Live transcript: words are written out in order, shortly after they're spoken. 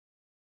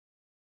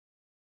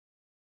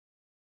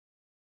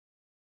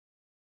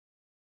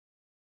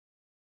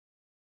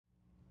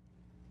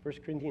1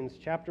 Corinthians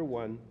chapter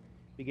 1,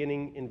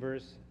 beginning in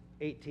verse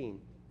 18.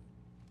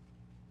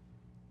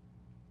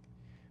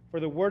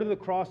 For the word of the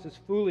cross is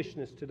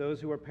foolishness to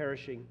those who are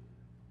perishing,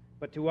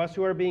 but to us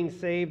who are being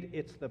saved,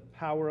 it's the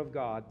power of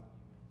God.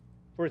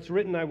 For it's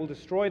written, I will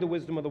destroy the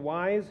wisdom of the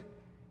wise,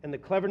 and the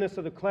cleverness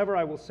of the clever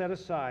I will set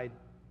aside.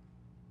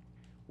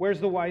 Where's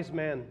the wise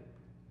man?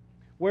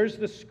 Where's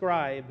the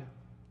scribe?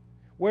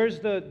 Where's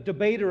the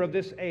debater of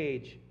this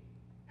age?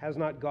 Has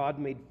not God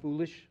made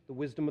foolish the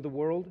wisdom of the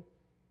world?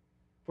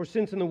 For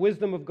since in the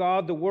wisdom of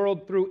God, the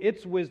world through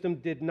its wisdom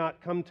did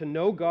not come to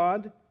know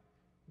God,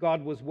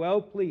 God was well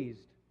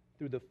pleased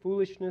through the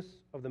foolishness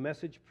of the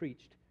message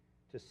preached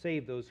to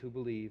save those who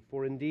believe.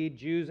 For indeed,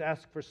 Jews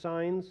ask for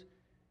signs,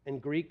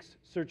 and Greeks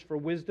search for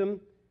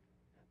wisdom,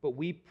 but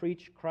we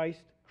preach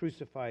Christ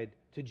crucified.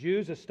 To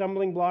Jews a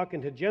stumbling block,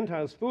 and to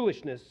Gentiles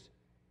foolishness,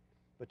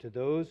 but to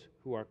those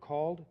who are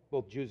called,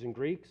 both Jews and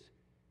Greeks,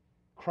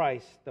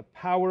 Christ, the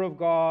power of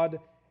God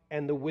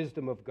and the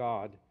wisdom of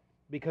God,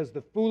 because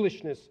the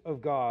foolishness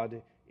of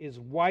God is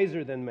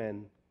wiser than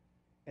men,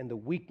 and the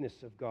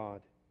weakness of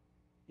God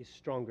is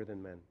stronger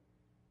than men.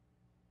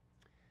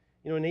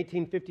 You know, in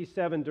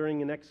 1857,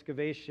 during an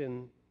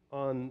excavation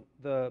on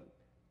the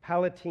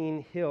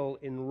Palatine Hill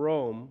in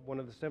Rome, one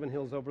of the 7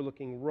 hills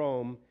overlooking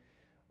Rome,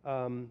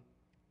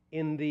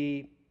 in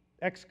the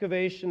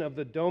excavation of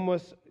the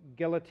Domus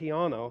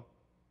Gelatiano,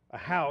 a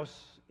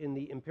house in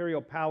the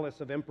imperial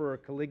palace of Emperor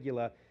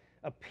Caligula,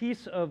 a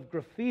piece of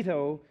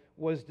graffito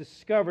was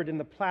discovered in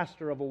the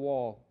plaster of a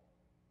wall.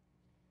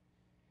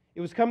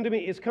 It's come to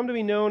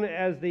be known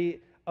as the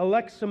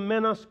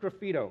Alexamenos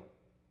graffito.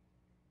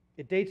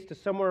 It dates to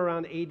somewhere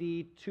around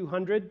AD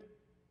 200,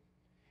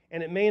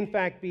 and it may in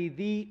fact be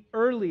the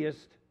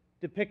earliest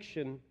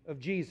depiction of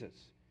Jesus.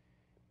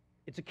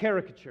 It's a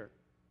caricature,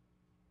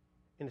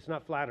 and it's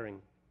not flattering.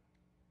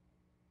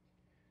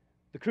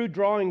 The crude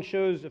drawing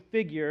shows a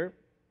figure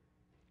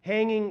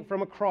hanging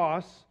from a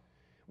cross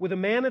with a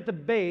man at the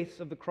base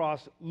of the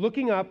cross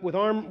looking up with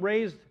arm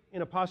raised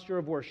in a posture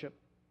of worship.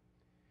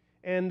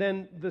 And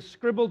then the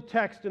scribbled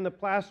text in the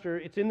plaster,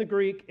 it's in the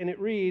Greek, and it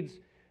reads,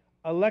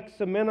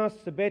 Alexamenos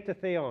sebete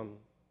theon.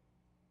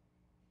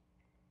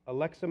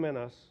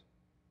 Alexamenos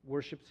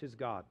worships his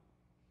God.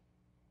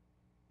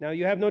 Now,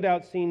 you have no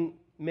doubt seen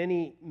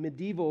many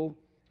medieval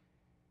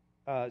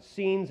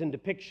scenes and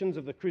depictions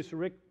of the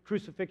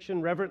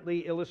crucifixion reverently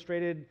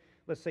illustrated,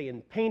 let's say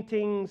in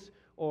paintings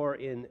or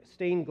in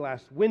stained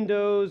glass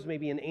windows,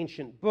 maybe in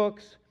ancient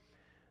books.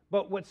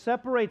 But what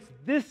separates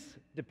this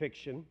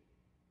depiction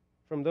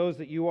from those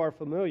that you are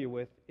familiar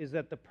with is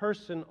that the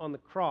person on the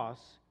cross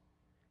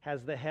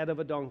has the head of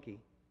a donkey.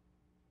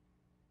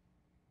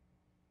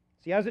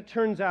 See, as it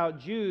turns out,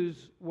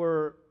 Jews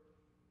were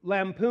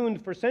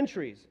lampooned for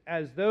centuries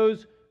as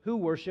those who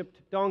worshipped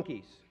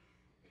donkeys.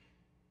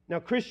 Now,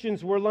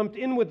 Christians were lumped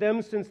in with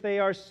them since they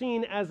are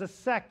seen as a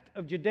sect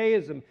of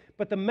Judaism.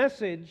 But the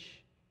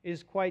message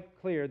is quite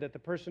clear that the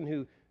person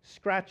who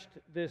scratched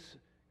this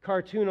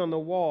cartoon on the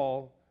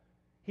wall,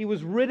 he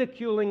was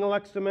ridiculing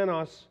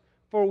Alexamenos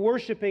for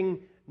worshiping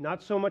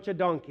not so much a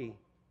donkey,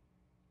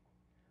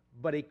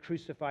 but a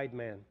crucified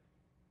man.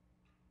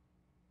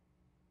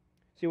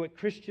 See, what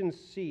Christians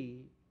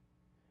see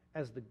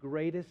as the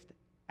greatest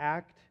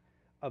act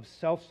of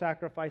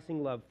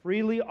self-sacrificing love,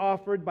 freely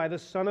offered by the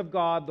Son of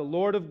God, the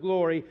Lord of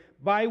glory,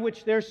 by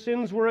which their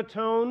sins were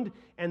atoned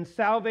and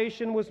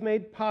salvation was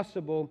made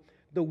possible,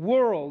 the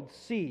world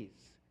sees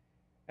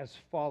as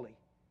folly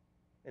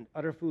and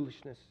utter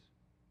foolishness.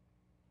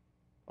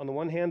 On the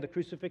one hand, the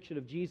crucifixion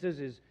of Jesus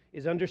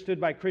is understood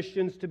by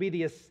Christians to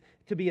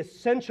be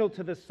essential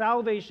to the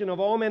salvation of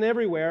all men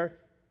everywhere.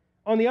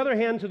 On the other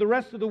hand, to the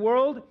rest of the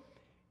world,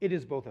 it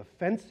is both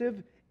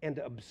offensive and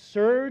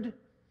absurd,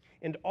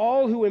 and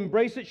all who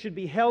embrace it should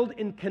be held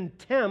in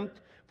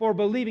contempt for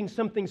believing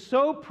something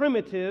so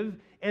primitive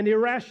and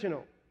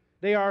irrational.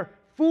 They are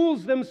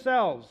fools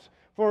themselves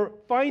for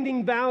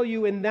finding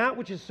value in that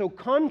which is so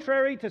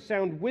contrary to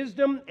sound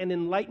wisdom and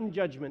enlightened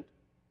judgment.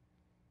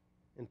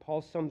 And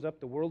Paul sums up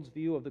the world's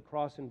view of the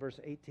cross in verse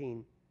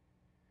 18.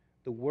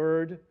 The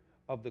word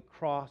of the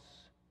cross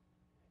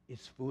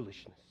is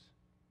foolishness.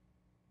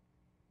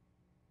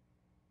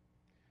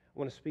 I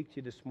want to speak to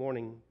you this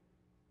morning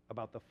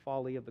about the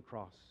folly of the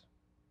cross.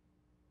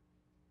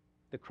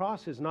 The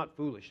cross is not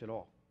foolish at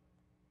all.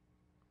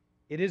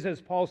 It is,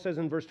 as Paul says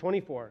in verse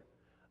 24,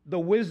 the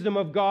wisdom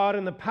of God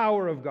and the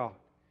power of God,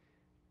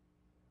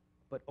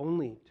 but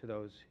only to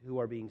those who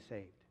are being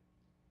saved.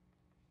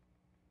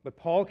 But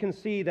Paul can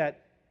see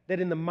that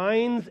in the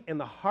minds and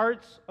the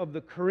hearts of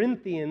the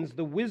Corinthians,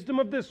 the wisdom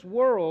of this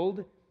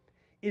world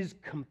is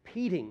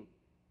competing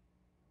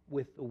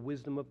with the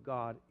wisdom of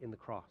God in the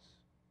cross.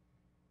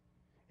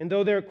 And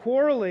though they're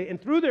quarreling,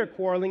 and through their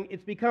quarreling,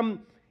 it's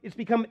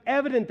become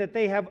evident that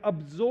they have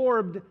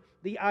absorbed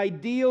the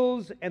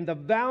ideals and the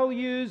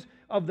values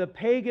of the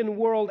pagan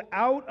world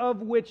out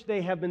of which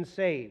they have been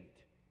saved.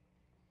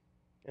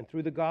 And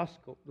through the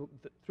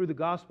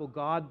gospel,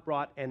 God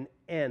brought an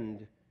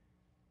end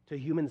to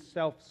human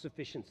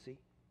self-sufficiency.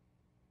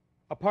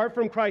 Apart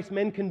from Christ,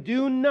 man can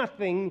do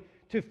nothing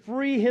to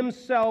free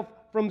himself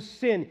from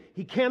sin.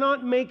 He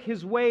cannot make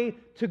his way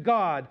to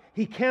God.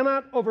 He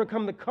cannot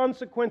overcome the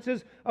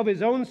consequences of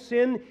his own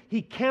sin.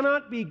 He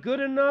cannot be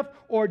good enough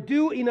or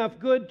do enough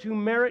good to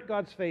merit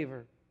God's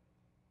favor.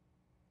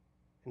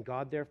 And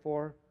God,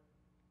 therefore,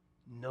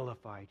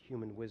 nullified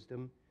human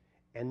wisdom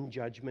and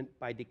judgment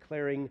by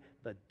declaring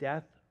the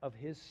death of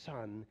his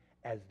Son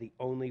as the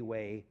only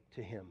way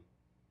to him.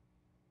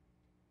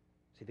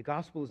 See, the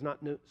gospel is not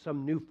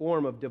some new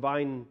form of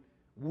divine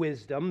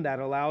wisdom that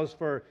allows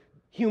for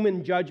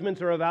human judgments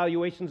or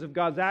evaluations of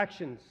God's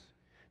actions.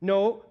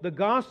 No, the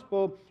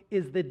gospel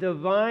is the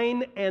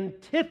divine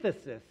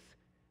antithesis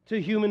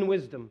to human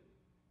wisdom.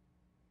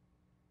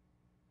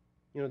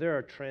 You know, there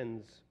are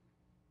trends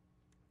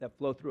that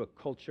flow through a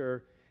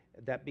culture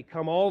that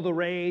become all the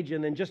rage,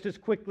 and then just as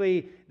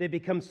quickly they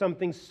become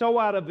something so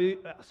out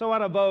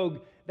of vogue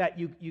that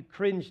you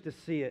cringe to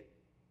see it.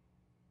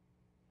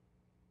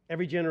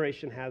 Every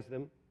generation has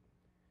them.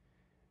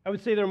 I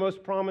would say they're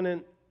most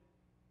prominent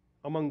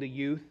among the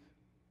youth,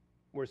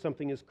 where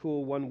something is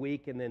cool one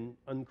week and then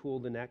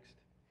uncool the next.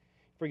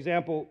 For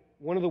example,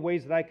 one of the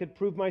ways that I could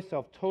prove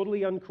myself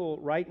totally uncool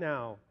right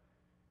now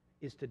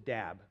is to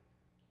dab.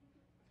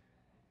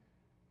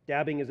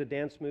 Dabbing is a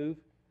dance move.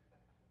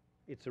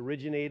 It's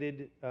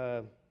originated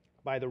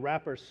by the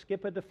rapper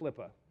Skippa da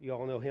Flippa. You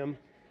all know him.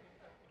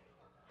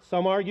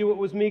 Some argue it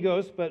was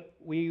Migos, but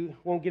we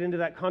won't get into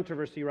that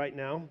controversy right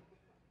now.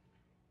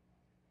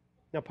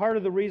 Now, part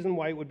of the reason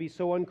why it would be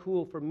so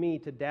uncool for me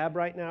to dab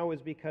right now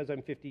is because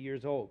I'm 50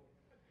 years old.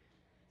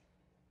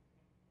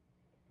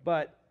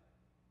 But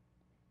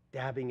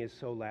dabbing is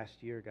so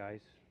last year,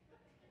 guys.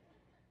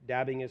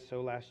 Dabbing is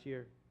so last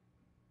year.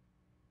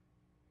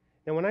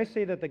 Now, when I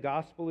say that the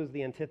gospel is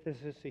the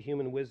antithesis to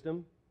human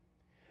wisdom,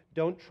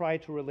 don't try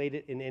to relate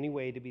it in any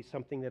way to be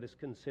something that is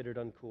considered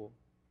uncool.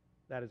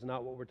 That is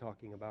not what we're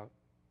talking about.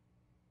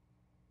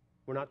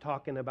 We're not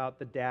talking about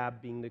the dab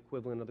being the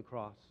equivalent of the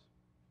cross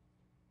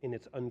in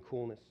its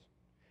uncoolness.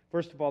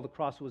 First of all, the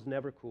cross was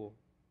never cool.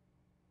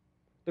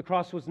 The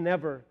cross was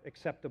never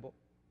acceptable.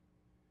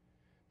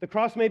 The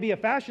cross may be a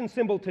fashion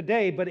symbol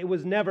today, but it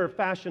was never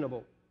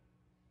fashionable.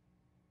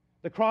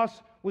 The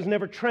cross was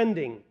never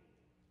trending.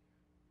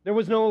 There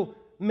was no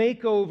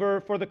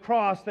makeover for the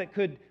cross that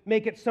could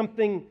make it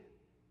something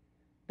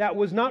that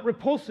was not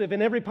repulsive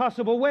in every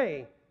possible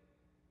way.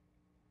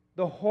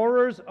 The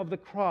horrors of the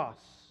cross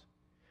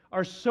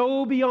are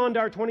so beyond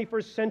our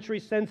 21st century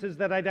senses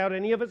that I doubt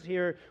any of us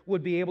here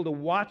would be able to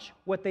watch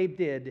what they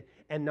did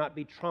and not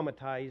be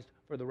traumatized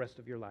for the rest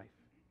of your life.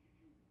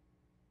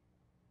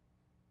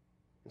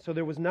 And so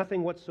there was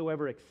nothing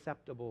whatsoever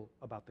acceptable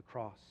about the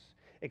cross,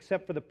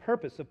 except for the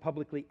purpose of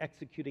publicly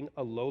executing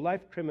a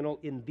low-life criminal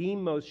in the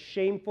most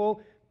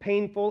shameful,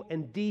 painful,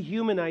 and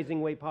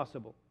dehumanizing way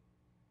possible.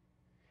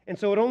 And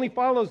so it only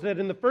follows that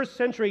in the first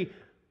century,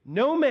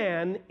 no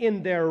man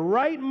in their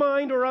right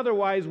mind or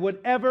otherwise would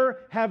ever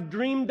have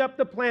dreamed up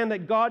the plan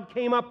that God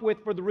came up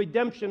with for the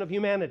redemption of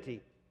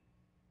humanity.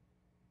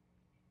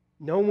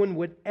 No one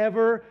would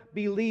ever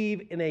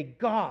believe in a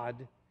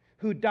God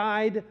who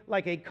died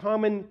like a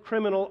common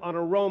criminal on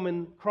a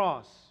Roman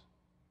cross.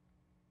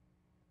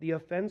 The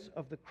offense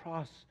of the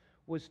cross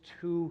was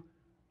too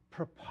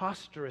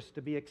preposterous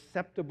to be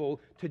acceptable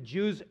to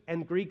Jews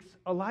and Greeks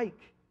alike.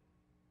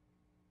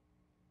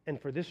 And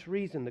for this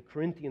reason, the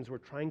Corinthians were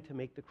trying to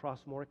make the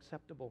cross more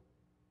acceptable.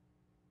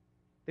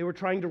 They were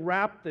trying to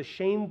wrap the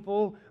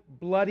shameful,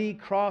 bloody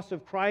cross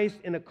of Christ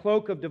in a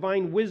cloak of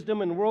divine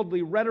wisdom and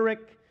worldly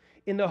rhetoric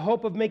in the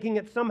hope of making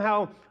it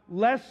somehow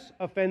less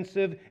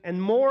offensive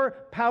and more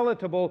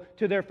palatable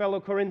to their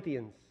fellow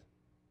Corinthians.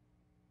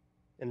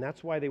 And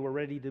that's why they were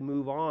ready to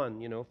move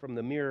on, from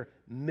the mere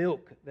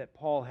milk that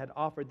Paul had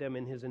offered them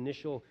in his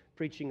initial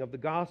preaching of the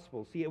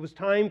gospel. See, it was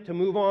time to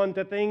move on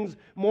to things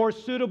more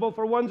suitable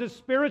for ones as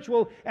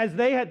spiritual as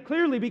they had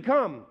clearly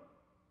become.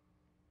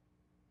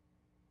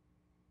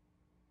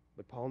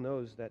 But Paul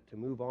knows that to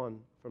move on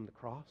from the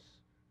cross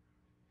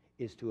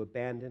is to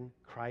abandon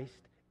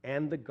Christ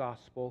and the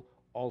gospel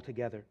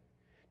altogether.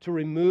 To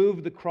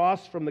remove the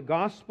cross from the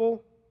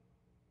gospel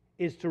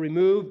is to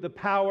remove the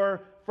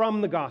power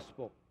from the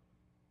gospel.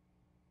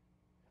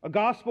 A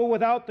gospel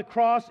without the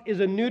cross is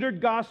a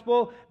neutered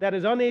gospel that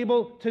is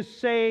unable to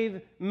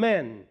save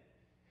men.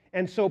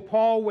 And so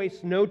Paul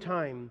wastes no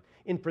time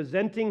in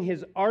presenting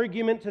his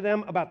argument to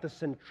them about the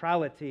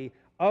centrality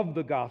of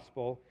the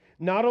gospel.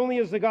 Not only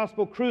is the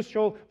gospel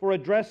crucial for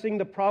addressing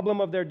the problem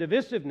of their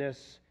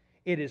divisiveness,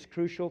 it is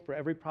crucial for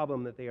every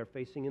problem that they are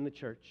facing in the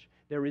church.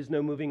 There is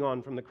no moving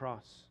on from the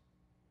cross.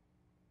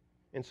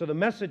 And so the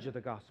message of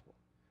the gospel,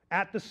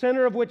 at the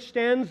center of which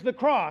stands the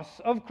cross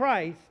of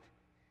Christ,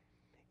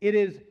 it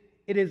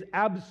is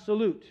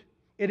absolute.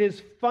 It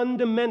is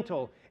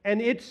fundamental. And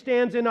it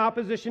stands in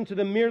opposition to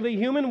the merely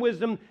human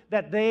wisdom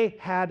that they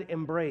had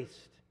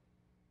embraced.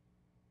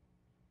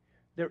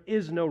 There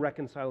is no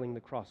reconciling the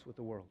cross with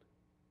the world.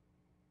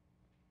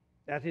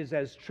 That is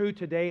as true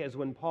today as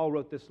when Paul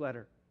wrote this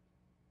letter.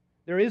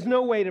 There is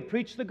no way to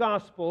preach the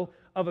gospel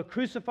of a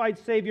crucified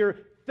Savior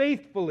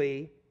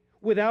faithfully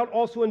without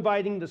also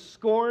inviting the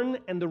scorn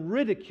and the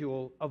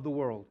ridicule of the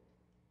world.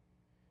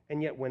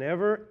 And yet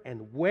whenever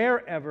and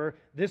wherever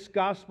this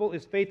gospel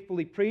is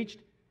faithfully preached,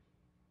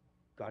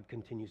 God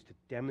continues to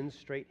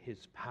demonstrate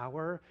His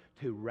power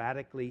to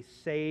radically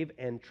save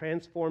and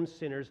transform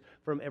sinners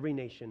from every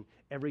nation,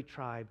 every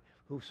tribe,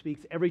 who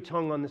speaks every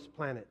tongue on this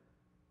planet.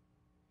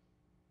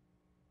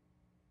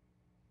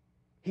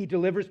 He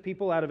delivers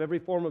people out of every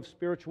form of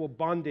spiritual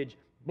bondage,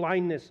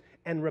 blindness,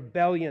 and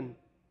rebellion.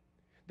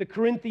 The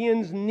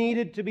Corinthians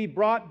needed to be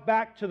brought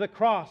back to the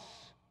cross,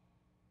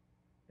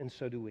 and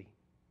so do we.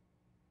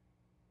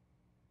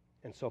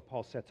 And so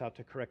Paul sets out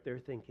to correct their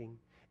thinking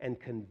and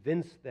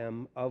convince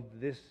them of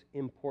this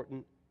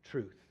important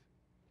truth.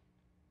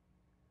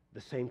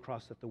 The same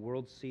cross that the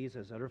world sees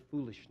as utter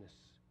foolishness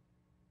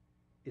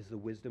is the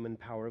wisdom and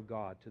power of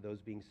God to those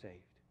being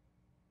saved.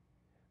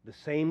 The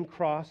same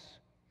cross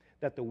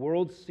that the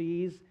world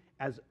sees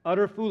as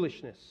utter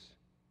foolishness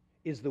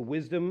is the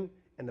wisdom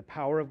and the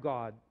power of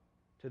God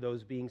to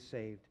those being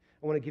saved.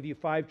 I want to give you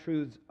 5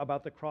 truths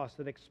about the cross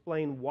that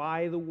explain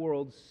why the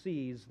world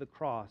sees the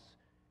cross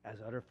as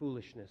utter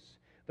foolishness.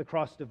 The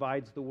cross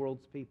divides the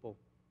world's people.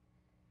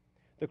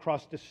 The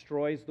cross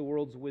destroys the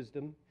world's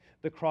wisdom.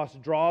 The cross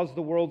draws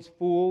the world's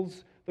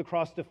fools. The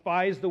cross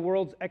defies the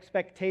world's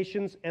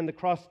expectations, and the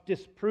cross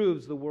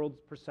disproves the world's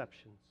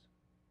perceptions.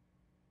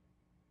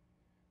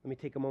 Let me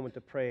take a moment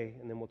to pray,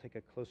 and then we'll take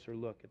a closer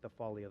look at the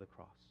folly of the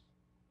cross.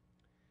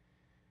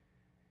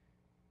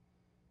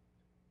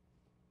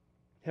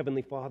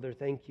 Heavenly Father,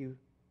 thank you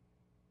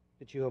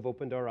that you have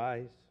opened our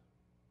eyes.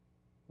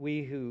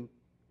 We who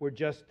were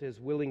just as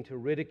willing to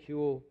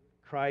ridicule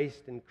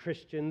Christ and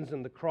Christians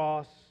and the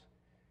cross,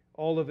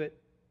 all of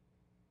it.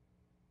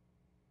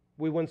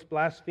 We once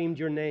blasphemed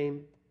your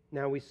name.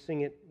 Now we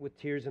sing it with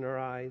tears in our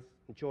eyes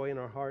and joy in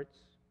our hearts.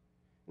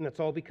 And that's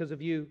all because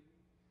of you.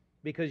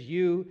 Because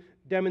you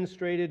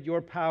demonstrated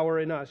your power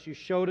in us. You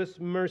showed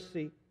us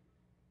mercy.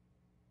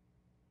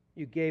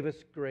 You gave us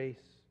grace.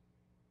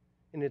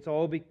 And it's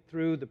all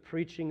through the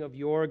preaching of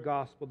your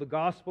gospel, the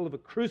gospel of a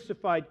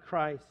crucified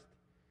Christ.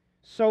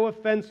 So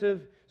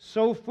offensive,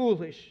 so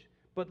foolish,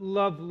 but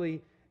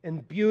lovely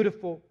and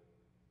beautiful.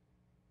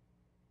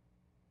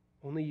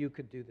 Only you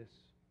could do this.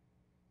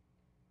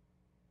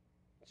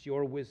 It's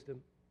your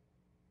wisdom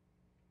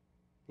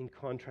in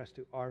contrast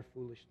to our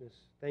foolishness.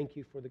 Thank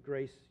you for the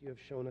grace you have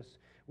shown us.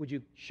 Would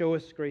you show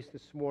us grace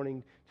this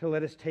morning to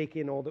let us take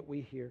in all that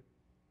we hear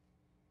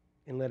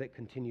and let it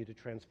continue to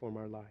transform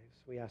our lives?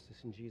 We ask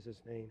this in Jesus'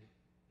 name.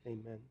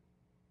 Amen.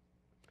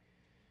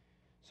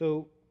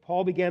 So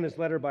Paul began his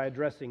letter by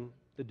addressing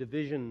the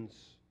divisions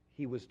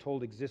he was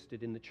told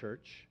existed in the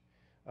church.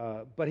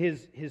 But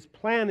his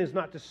plan is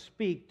not to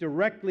speak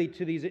directly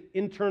to these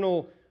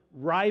internal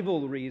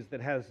rivalries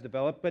that has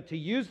developed, but to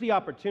use the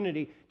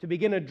opportunity to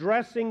begin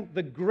addressing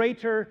the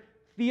greater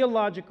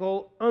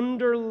theological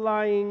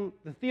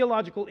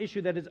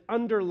issue that is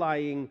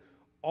underlying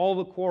all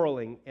the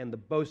quarreling and the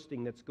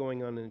boasting that's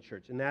going on in the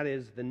church, and that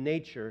is the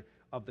nature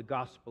of the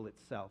gospel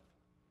itself.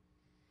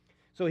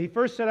 So he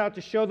first set out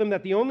to show them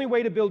that the only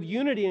way to build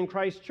unity in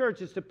Christ's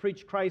church is to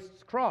preach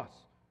Christ's cross.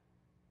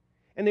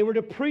 And they were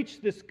to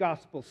preach this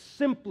gospel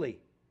simply,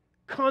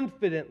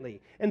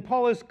 confidently. And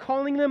Paul is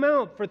calling them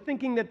out for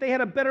thinking that they had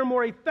a better,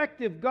 more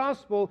effective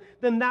gospel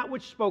than that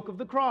which spoke of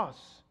the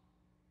cross.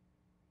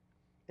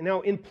 And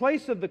now, in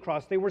place of the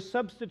cross, they were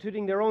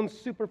substituting their own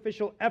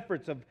superficial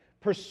efforts of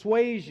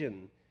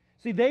persuasion.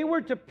 See, they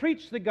were to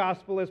preach the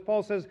gospel, as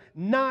Paul says,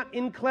 not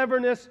in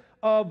cleverness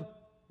of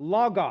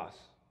logos.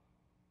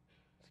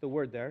 That's the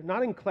word there.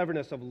 Not in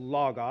cleverness of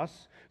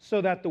logos,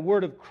 so that the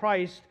word of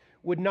Christ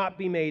would not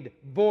be made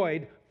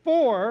void.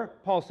 For,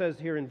 Paul says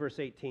here in verse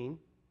 18,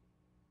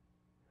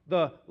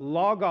 the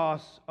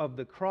logos of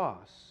the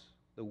cross,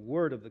 the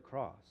word of the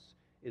cross,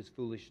 is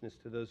foolishness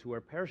to those who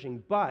are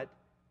perishing, but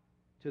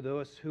to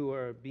those who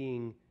are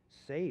being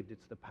saved,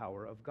 it's the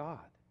power of God.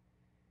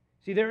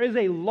 See, there is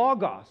a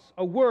logos,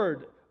 a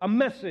word, a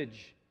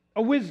message,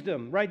 a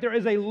wisdom, right? There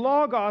is a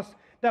logos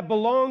that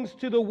belongs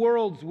to the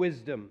world's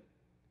wisdom.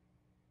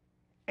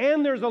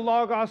 And there's a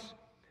logos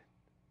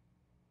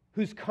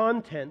whose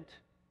content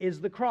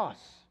is the cross.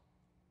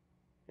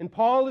 And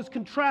Paul is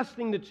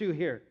contrasting the two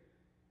here.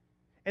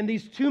 And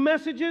these two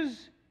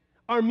messages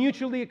are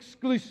mutually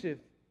exclusive.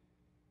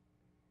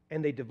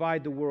 And they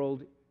divide the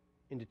world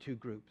into two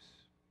groups.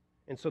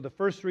 And so the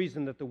first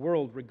reason that the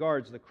world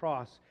regards the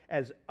cross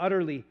as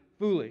utterly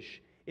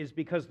foolish is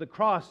because the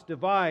cross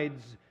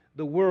divides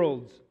the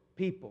world's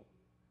people.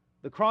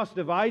 The cross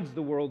divides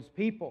the world's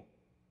people.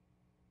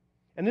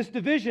 And this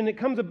division, it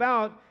comes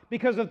about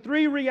because of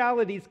three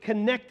realities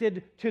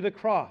connected to the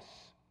cross.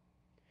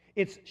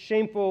 Its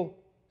shameful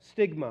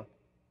stigma,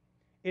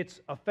 its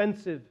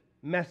offensive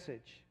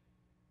message,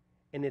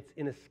 and its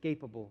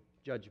inescapable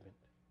judgment.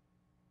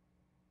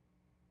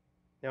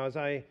 Now, as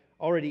I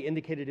already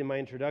indicated in my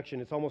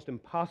introduction, it's almost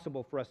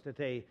impossible for us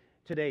today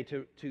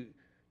to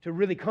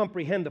really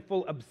comprehend the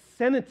full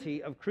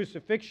obscenity of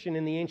crucifixion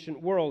in the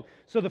ancient world.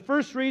 So the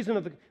first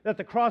reason that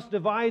the cross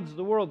divides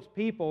the world's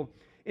people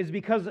is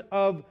because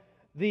of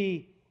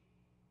the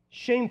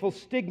shameful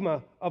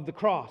stigma of the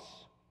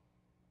cross.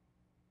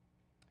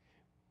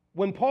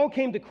 When Paul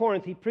came to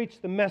Corinth, he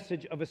preached the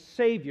message of a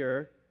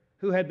Savior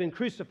who had been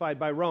crucified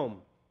by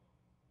Rome.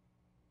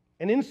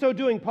 And in so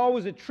doing, Paul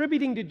was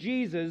attributing to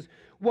Jesus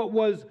what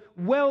was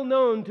well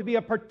known to be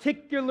a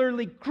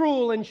particularly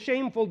cruel and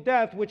shameful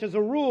death, which as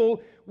a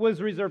rule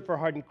was reserved for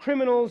hardened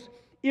criminals,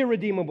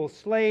 irredeemable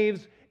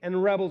slaves,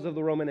 and rebels of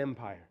the Roman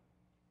Empire.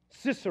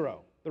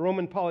 Cicero, the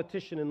Roman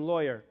politician and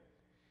lawyer,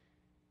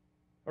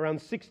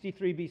 around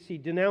 63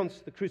 BC,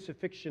 denounced the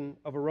crucifixion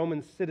of a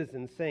Roman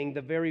citizen, saying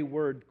the very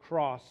word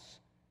cross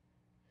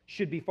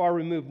should be far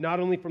removed, not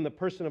only from the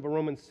person of a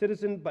Roman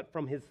citizen, but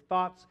from his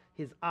thoughts,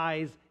 his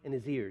eyes, and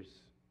his ears.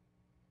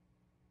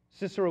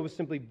 Cicero was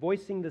simply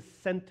voicing the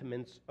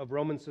sentiments of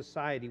Roman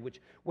society,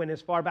 which went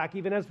as far back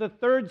even as the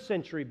 3rd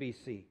century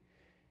BC,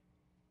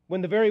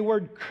 when the very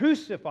word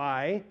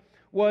crucify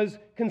was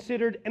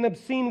considered an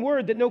obscene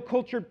word that no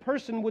cultured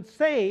person would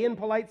say in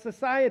polite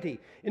society.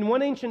 In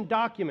one ancient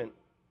document,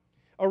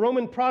 a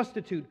Roman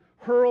prostitute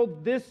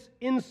hurled this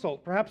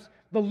insult, perhaps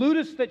the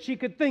lewdest that she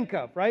could think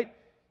of, right?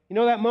 You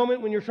know that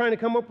moment when you're trying to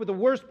come up with the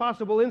worst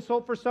possible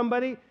insult for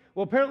somebody?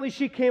 Well, apparently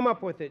she came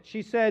up with it.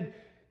 She said,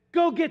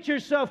 "Go get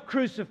yourself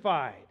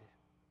crucified."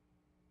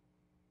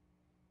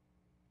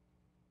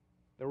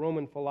 The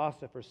Roman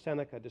philosopher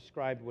Seneca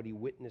described what he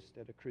witnessed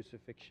at a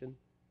crucifixion,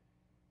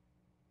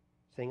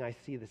 saying, "I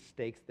see the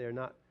stakes there,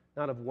 not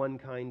of one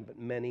kind, but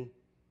many.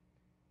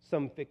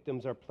 Some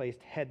victims are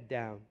placed head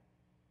down.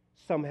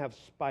 Some have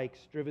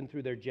spikes driven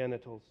through their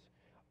genitals.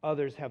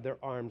 Others have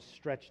their arms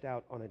stretched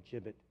out on a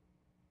gibbet."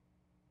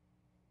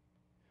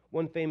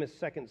 One famous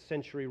 2nd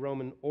century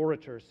Roman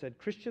orator said,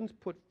 "Christians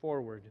put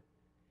forward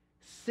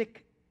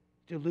sick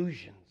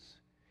delusions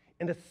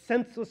and a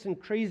senseless and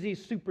crazy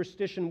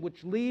superstition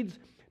which leads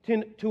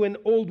to an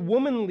old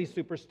womanly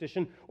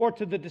superstition or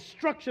to the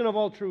destruction of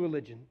all true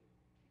religion.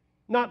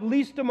 Not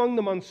least among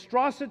the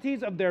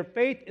monstrosities of their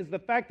faith is the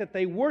fact that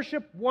they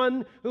worship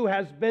one who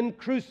has been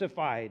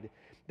crucified.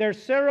 Their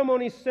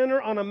ceremonies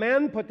center on a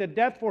man put to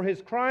death for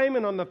his crime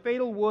and on the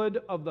fatal wood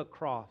of the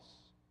cross."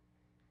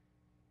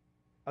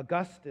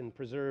 Augustine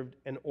preserved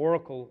an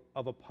oracle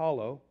of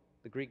Apollo,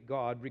 the Greek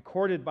god,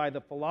 recorded by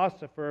the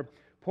philosopher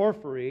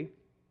Porphyry.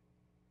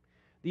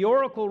 The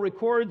oracle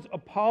records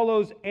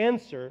Apollo's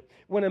answer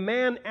when a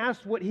man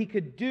asked what he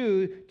could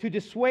do to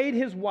dissuade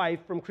his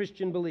wife from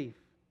Christian belief.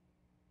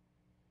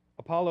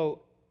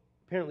 Apollo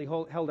apparently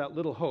held out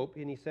little hope,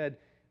 and he said,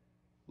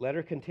 "Let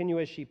her continue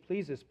as she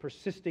pleases,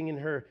 persisting in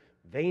her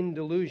vain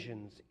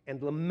delusions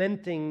and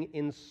lamenting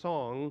in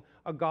song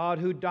a God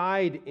who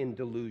died in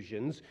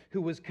delusions,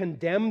 who was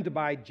condemned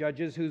by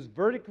judges whose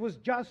verdict was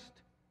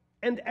just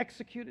and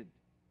executed."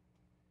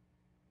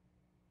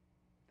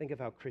 Think of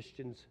how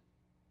Christians,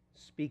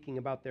 speaking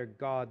about their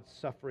God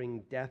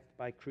suffering death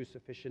by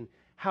crucifixion,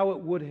 how it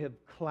would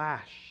have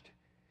clashed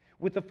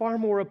with the far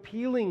more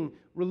appealing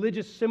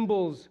religious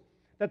symbols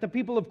that the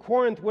people of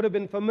Corinth would have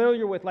been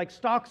familiar with, like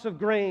stalks of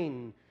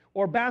grain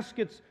or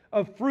baskets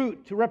of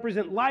fruit to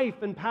represent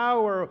life and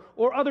power,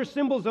 or other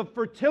symbols of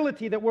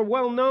fertility that were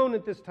well known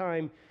at this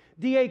time.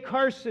 D.A.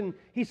 Carson,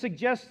 he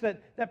suggests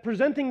that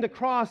presenting the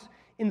cross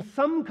in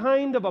some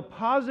kind of a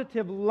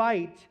positive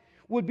light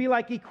would be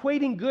like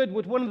equating good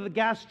with one of the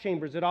gas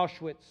chambers at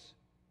Auschwitz.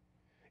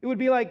 It would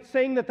be like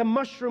saying that the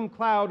mushroom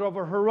cloud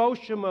over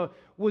Hiroshima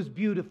was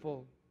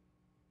beautiful.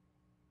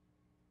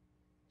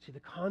 See, the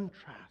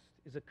contrast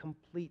is a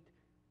complete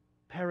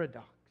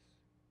paradox.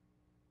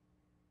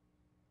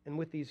 And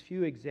with these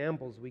few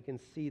examples, we can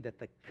see that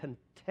the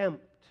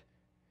contempt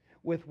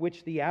with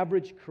which the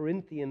average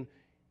Corinthian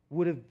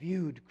would have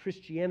viewed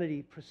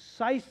Christianity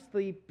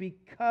precisely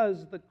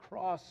because the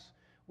cross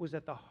was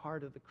at the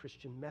heart of the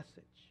Christian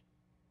message.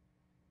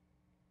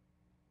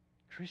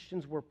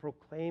 Christians were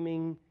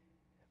proclaiming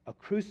a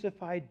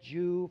crucified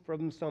Jew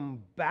from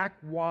some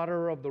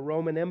backwater of the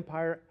Roman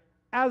Empire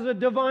as a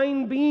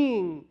divine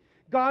being,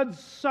 God's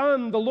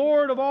Son, the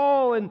Lord of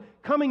all and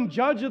coming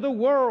judge of the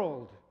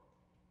world.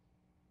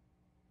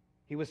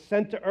 He was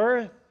sent to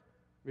earth,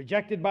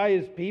 rejected by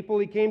his people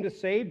he came to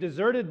save,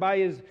 deserted by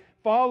his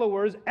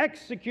followers,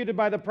 executed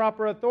by the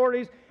proper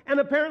authorities, and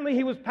apparently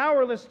he was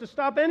powerless to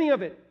stop any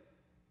of it.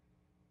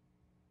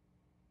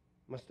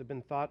 Must have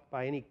been thought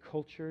by any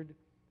cultured,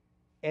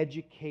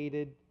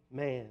 educated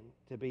man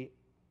to be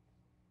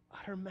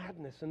utter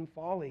madness and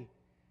folly,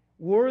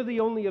 worthy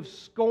only of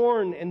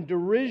scorn and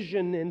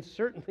derision, and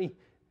certainly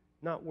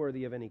not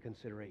worthy of any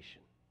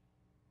consideration.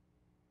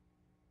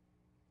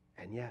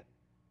 And yet,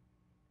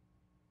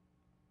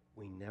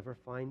 we never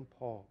find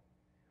Paul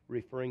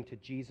referring to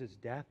Jesus'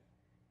 death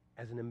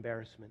as an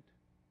embarrassment,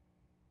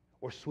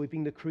 or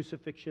sweeping the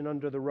crucifixion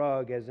under the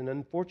rug as an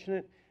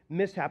unfortunate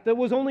mishap that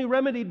was only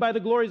remedied by the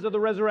glories of the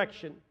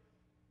resurrection.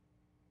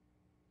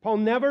 Paul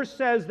never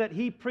says that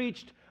he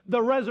preached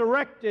the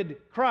resurrected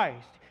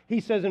Christ. He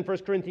says in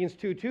 1 Corinthians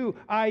 2:2,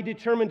 "I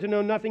determined to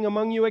know nothing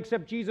among you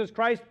except Jesus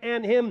Christ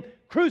and Him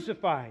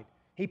crucified."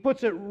 He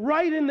puts it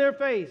right in their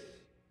face.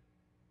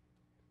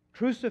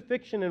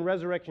 crucifixion and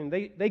resurrection,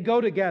 they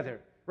go together,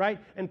 right?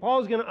 And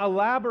Paul's going to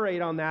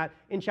elaborate on that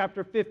in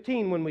chapter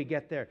 15 when we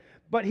get there.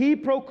 But he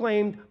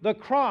proclaimed the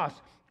cross,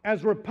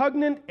 as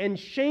repugnant and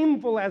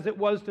shameful as it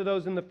was to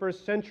those in the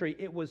first century.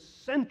 It was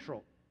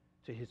central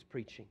to his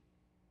preaching.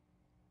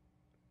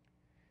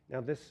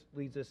 Now, this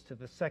leads us to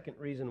the second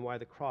reason why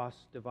the cross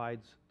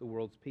divides the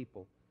world's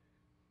people.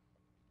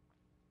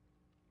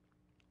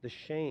 The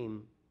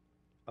shame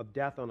of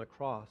death on a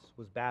cross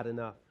was bad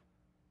enough,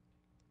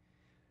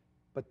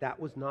 but that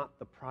was not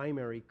the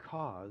primary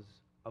cause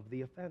of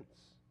the offense.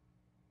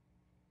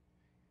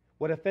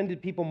 What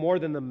offended people more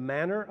than the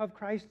manner of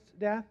Christ's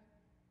death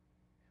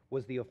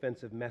was the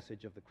offensive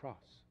message of the cross.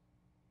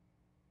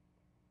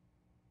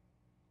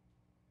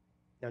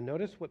 Now,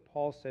 notice what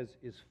Paul says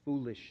is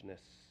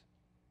foolishness.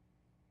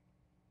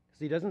 Because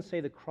he doesn't say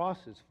the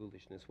cross is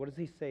foolishness. What does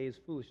he say is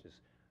foolishness?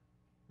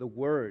 The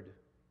word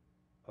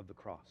of the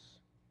cross.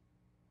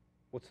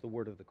 What's the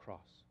word of the cross?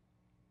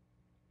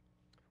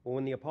 Well,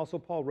 when the Apostle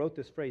Paul wrote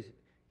this phrase,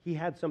 he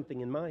had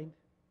something in mind.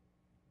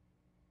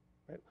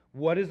 Right?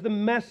 What is the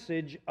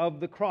message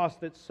of the cross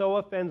that so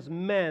offends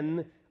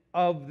men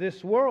of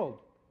this world?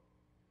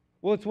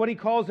 Well, it's what he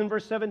calls in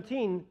verse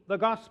 17, the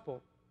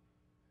gospel.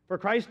 For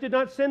Christ did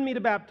not send me to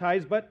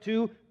baptize, but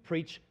to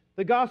preach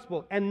the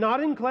gospel, and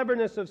not in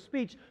cleverness of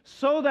speech,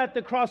 so that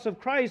the cross of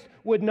Christ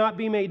would not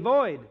be made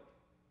void.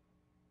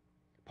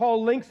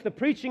 Paul links the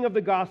preaching of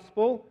the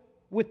gospel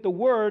with the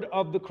word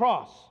of the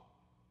cross,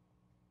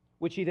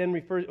 which he then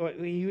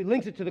he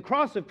links it to the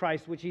cross of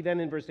Christ, which he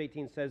then in verse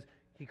 18 says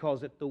he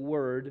calls it the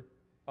word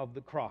of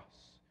the cross.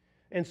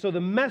 And so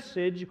the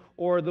message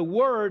or the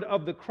word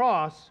of the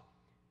cross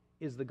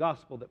is the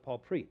gospel that Paul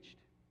preached.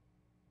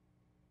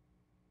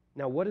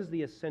 Now, what is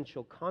the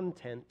essential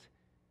content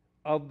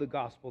of the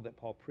gospel that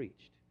Paul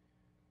preached?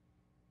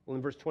 Well,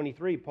 in verse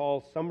 23,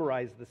 Paul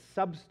summarized the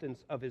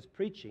substance of his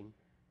preaching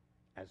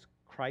as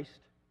Christ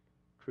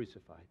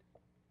crucified.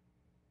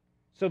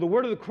 So the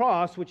word of the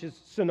cross, which is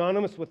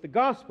synonymous with the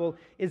gospel,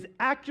 is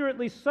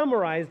accurately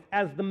summarized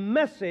as the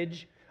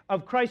message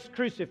of Christ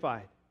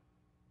crucified.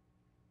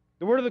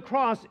 The word of the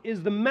cross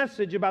is the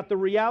message about the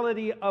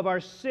reality of our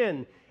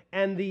sin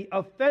and the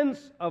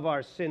offense of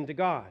our sin to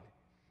God.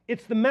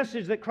 It's the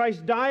message that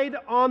Christ died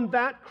on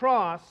that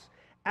cross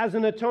as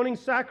an atoning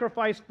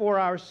sacrifice for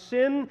our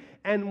sin,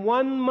 and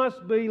one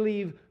must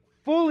believe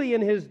fully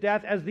in his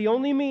death as the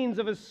only means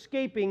of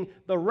escaping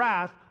the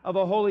wrath of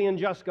a holy and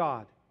just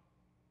God.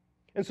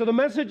 And so the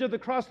message of the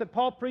cross that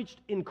Paul preached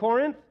in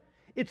Corinth,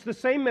 it's the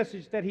same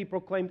message that he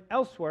proclaimed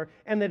elsewhere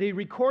and that he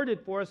recorded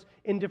for us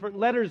in different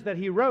letters that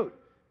he wrote.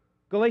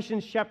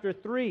 Galatians chapter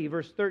 3,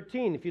 verse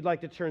 13, if you'd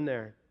like to turn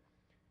there.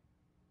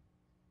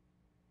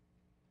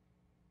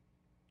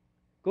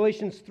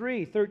 Galatians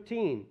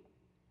 3:13.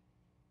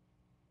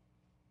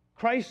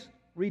 Christ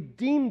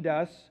redeemed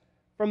us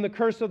from the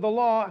curse of the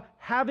law,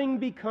 having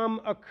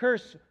become a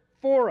curse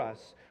for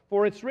us.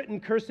 For it's written,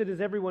 cursed is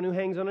everyone who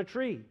hangs on a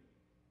tree.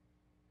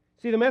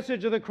 See, the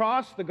message of the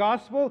cross, the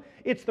gospel,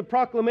 it's the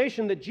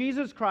proclamation that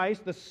Jesus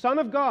Christ, the Son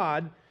of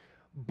God,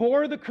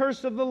 bore the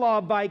curse of the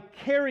law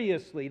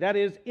vicariously, that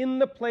is, in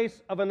the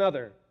place of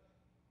another.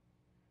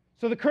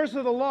 So the curse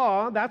of the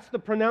law, that's the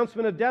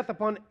pronouncement of death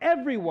upon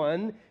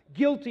everyone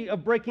guilty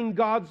of breaking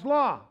God's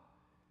law.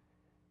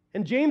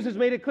 And James has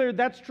made it clear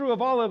that's true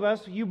of all of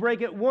us. You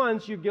break it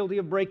once, you're guilty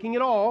of breaking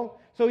it all.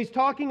 So he's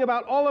talking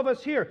about all of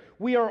us here.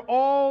 We are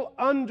all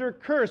under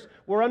curse.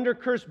 We're under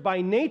curse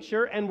by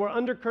nature, and we're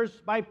under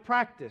curse by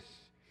practice.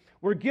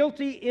 We're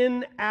guilty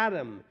in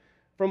Adam.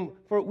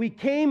 For we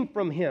came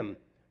from him.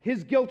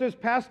 His guilt is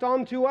passed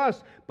on to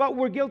us, but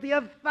we're guilty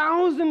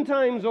 1,000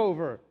 times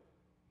over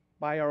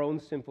by our own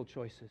sinful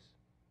choices.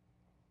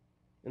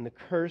 And the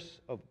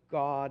curse of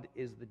God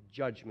is the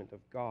judgment of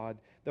God,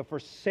 the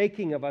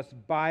forsaking of us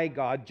by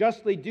God,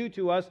 justly due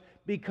to us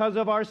because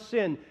of our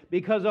sin,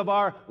 because of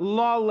our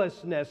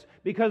lawlessness,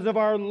 because of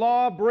our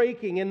law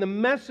breaking. And the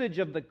message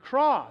of the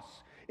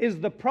cross is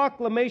the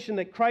proclamation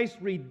that Christ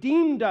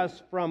redeemed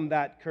us from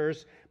that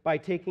curse by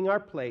taking our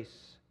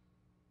place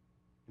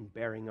and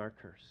bearing our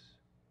curse.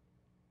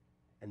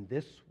 And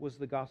this was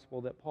the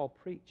gospel that Paul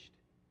preached.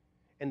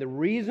 And the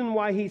reason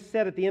why he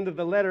said at the end of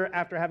the letter,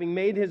 after having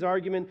made his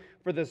argument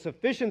for the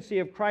sufficiency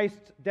of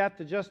Christ's death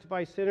to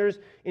justify sinners,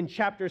 in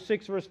chapter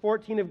 6, verse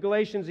 14 of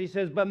Galatians, he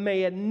says, "But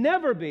may it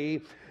never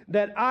be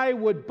that I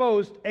would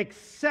boast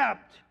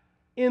except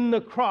in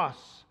the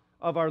cross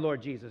of our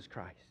Lord Jesus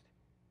Christ."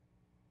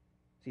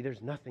 See,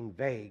 there's nothing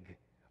vague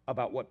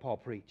about what Paul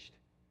preached.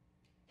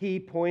 He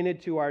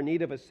pointed to our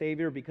need of a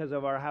Savior because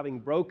of our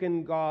having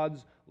broken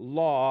God's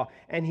law,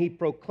 and he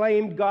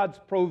proclaimed God's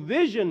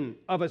provision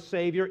of a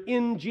Savior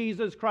in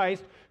Jesus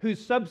Christ, whose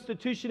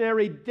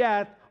substitutionary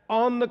death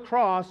on the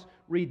cross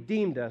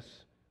redeemed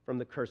us from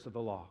the curse of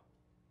the law.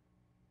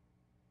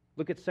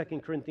 Look at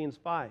 2 Corinthians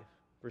 5,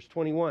 verse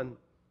 21.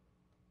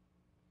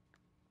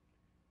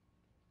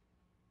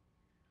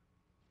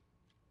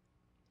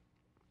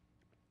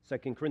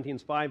 Second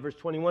Corinthians 5, verse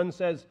 21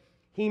 says,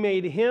 "He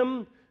made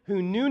him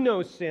who knew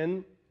no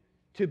sin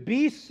to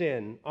be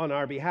sin on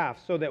our behalf,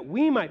 so that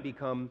we might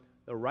become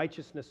the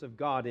righteousness of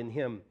God in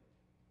him.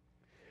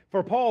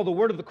 For Paul, the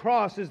word of the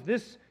cross is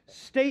this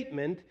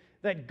statement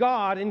that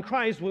God in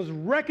Christ was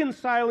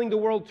reconciling the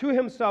world to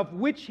himself,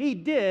 which he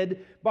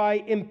did by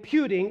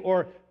imputing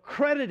or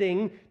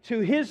crediting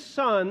to his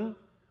Son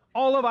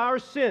all of our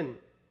sin,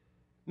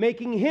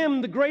 making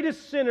him the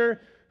greatest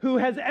sinner who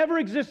has ever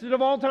existed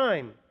of all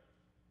time.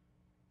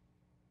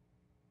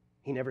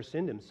 He never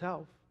sinned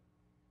himself,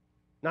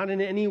 not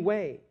in any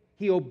way.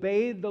 He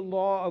obeyed the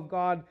law of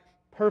God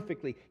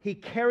perfectly. He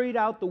carried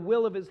out the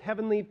will of his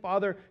heavenly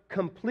Father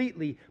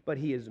completely, but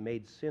he has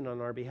made sin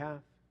on our behalf.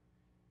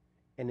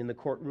 And in the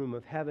courtroom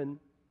of heaven,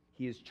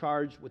 he is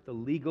charged with the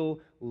legal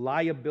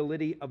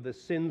liability of the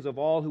sins of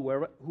all who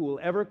will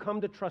ever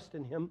come to trust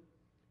in him.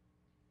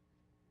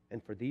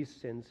 And for these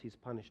sins, he's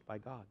punished by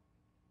God.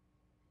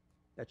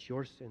 That's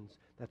your sins.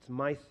 That's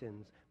my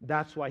sins.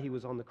 That's why he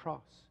was on the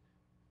cross,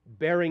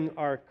 bearing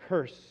our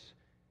curse,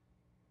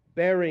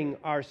 bearing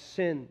our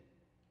sin.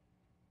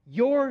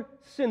 Your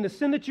sin, the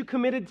sin that you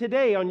committed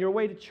today on your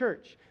way to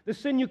church, the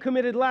sin you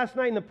committed last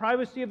night in the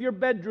privacy of your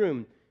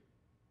bedroom,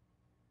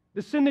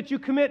 the sin that you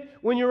commit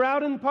when you're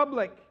out in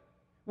public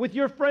with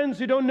your friends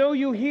who don't know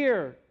you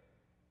here.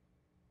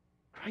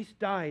 Christ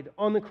died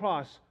on the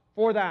cross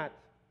for that.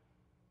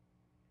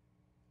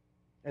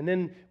 And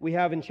then we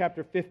have in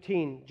chapter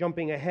 15,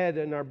 jumping ahead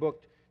in our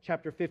book,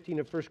 chapter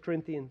 15 of 1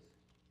 Corinthians,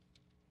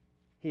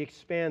 he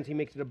expands, he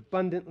makes it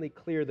abundantly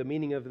clear the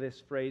meaning of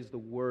this phrase, the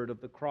word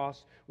of the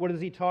cross. What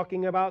is he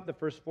talking about? The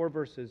first 4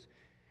 verses.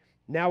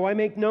 Now I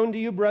make known to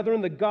you,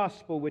 brethren, the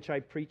gospel which I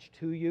preached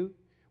to you,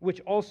 which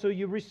also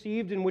you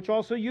received, in which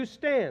also you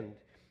stand,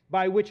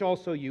 by which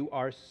also you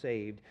are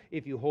saved,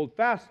 if you hold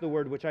fast the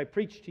word which I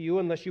preached to you,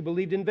 unless you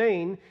believed in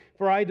vain.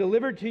 For I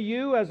delivered to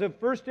you as of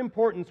first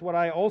importance what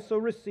I also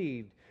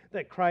received,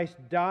 that Christ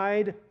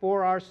died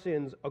for our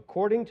sins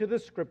according to the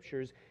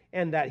Scriptures,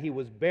 and that he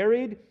was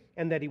buried,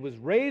 and that he was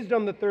raised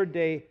on the 3rd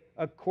day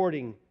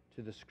according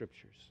to the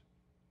Scriptures.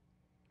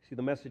 See,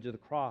 the message of the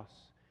cross,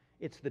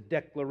 it's the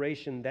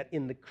declaration that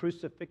in the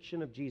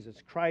crucifixion of Jesus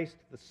Christ,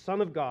 the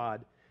Son of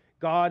God,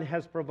 God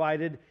has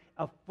provided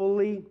a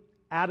fully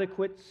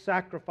adequate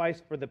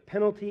sacrifice for the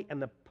penalty and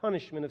the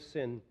punishment of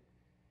sin.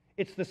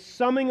 It's the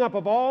summing up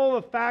of all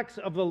the facts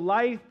of the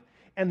life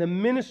and the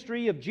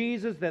ministry of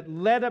Jesus that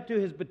led up to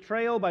his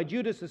betrayal by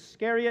Judas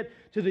Iscariot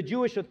to the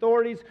Jewish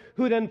authorities,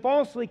 who then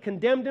falsely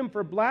condemned him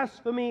for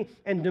blasphemy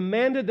and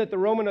demanded that the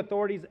Roman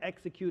authorities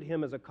execute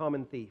him as a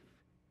common thief.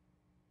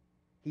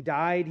 He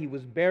died, he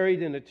was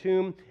buried in a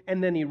tomb,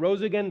 and then he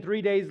rose again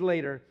 3 days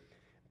later.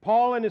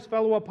 Paul and his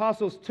fellow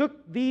apostles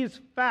took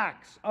these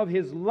facts of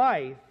his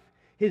life,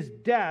 his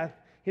death,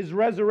 his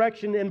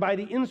resurrection, and by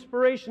the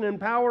inspiration and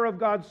power of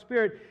God's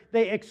Spirit,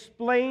 they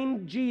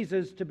explained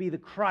Jesus to be the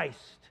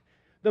Christ,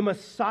 the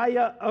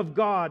Messiah of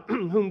God,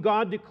 whom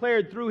God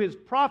declared through his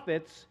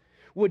prophets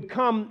would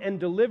come and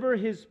deliver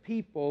his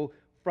people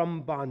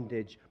from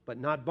bondage, but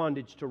not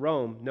bondage to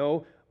Rome,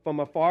 no,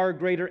 from a far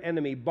greater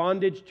enemy,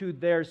 bondage to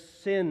their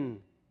sin.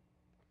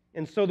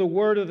 And so the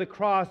word of the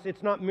cross,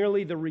 it's not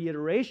merely the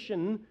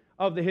reiteration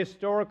of the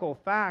historical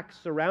facts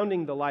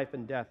surrounding the life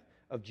and death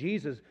of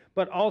Jesus,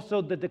 but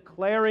also the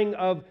declaring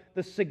of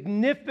the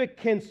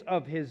significance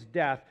of his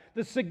death,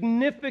 the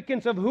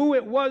significance of who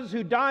it was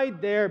who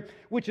died there,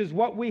 which is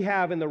what we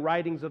have in the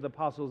writings of the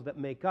apostles that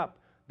make up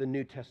the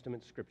New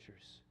Testament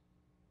Scriptures.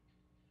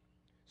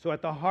 So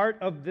at the heart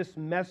of this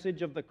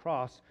message of the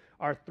cross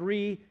are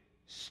 3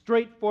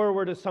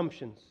 straightforward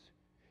assumptions.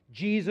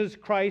 Jesus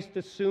Christ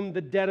assumed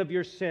the debt of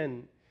your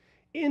sin.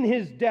 In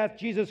his death,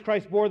 Jesus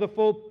Christ bore the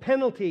full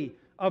penalty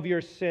of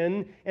your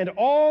sin, and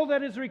all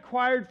that is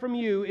required from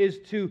you is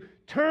to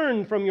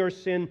turn from your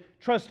sin,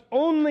 trust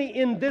only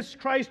in this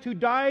Christ who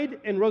died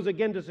and rose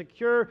again to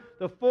secure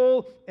the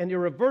full and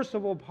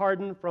irreversible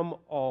pardon from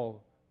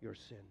all your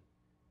sin.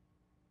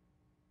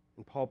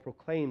 And Paul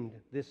proclaimed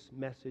this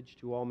message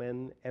to all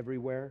men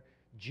everywhere,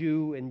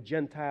 Jew and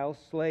Gentile,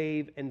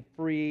 slave and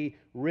free,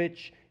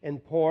 rich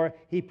and poor.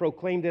 He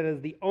proclaimed it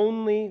as the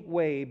only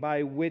way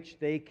by which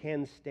they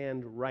can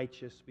stand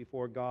righteous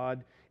before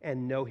God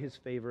and know his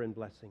favor and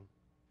blessing.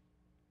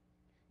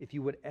 If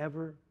you would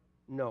ever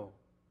know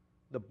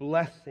the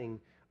blessing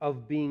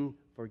of being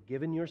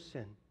forgiven your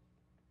sin,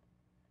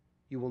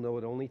 you will know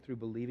it only through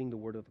believing the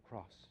word of the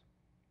cross.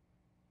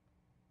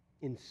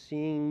 In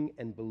seeing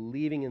and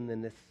believing in the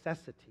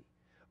necessity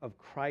of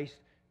Christ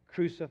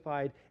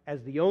crucified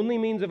as the only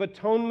means of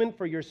atonement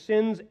for your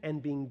sins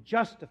and being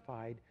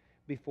justified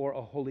before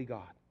a holy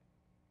God.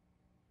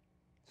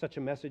 Such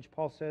a message,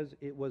 Paul says,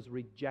 it was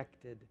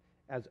rejected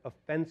as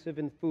offensive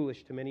and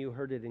foolish to many who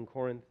heard it in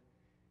Corinth.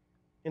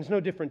 And it's no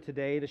different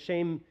today. The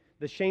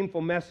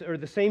shameful message, or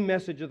the same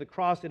message of the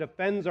cross, it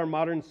offends our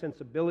modern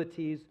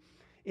sensibilities.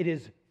 It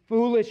is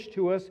foolish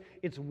to us.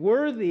 It's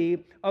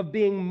worthy of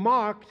being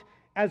mocked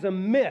as a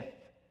myth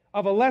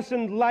of a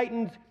lessened,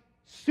 lightened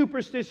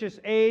superstitious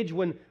age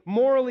when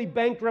morally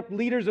bankrupt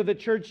leaders of the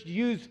church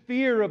use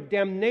fear of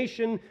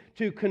damnation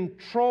to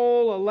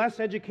control a less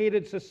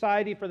educated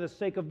society for the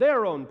sake of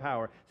their own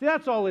power. See,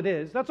 that's all it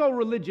is. That's all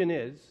religion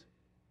is.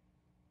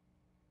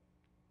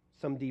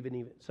 Some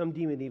deem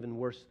it even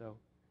worse, though.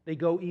 They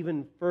go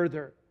even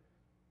further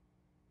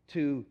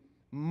to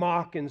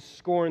mock and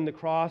scorn the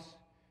cross.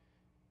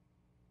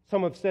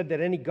 Some have said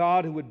that any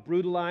God who would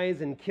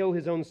brutalize and kill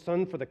his own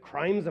son for the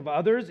crimes of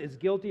others is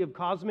guilty of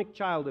cosmic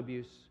child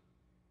abuse.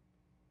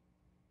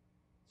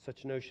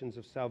 Such notions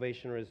of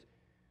salvation are as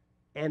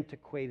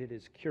antiquated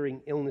as curing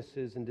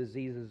illnesses and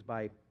diseases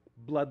by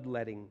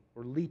bloodletting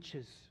or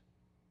leeches.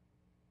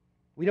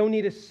 We don't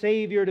need a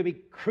Savior to be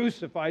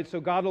crucified so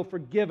God will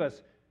forgive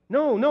us.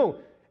 No.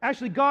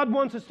 Actually, God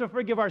wants us to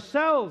forgive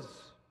ourselves.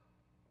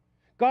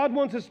 God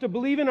wants us to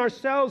believe in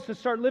ourselves, to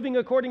start living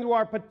according to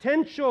our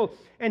potential,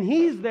 and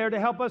He's there to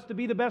help us to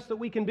be the best that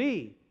we can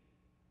be.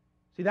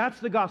 See, that's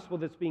the gospel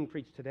that's being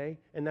preached today,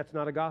 and that's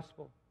not a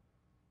gospel.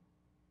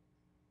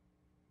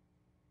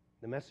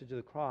 The message of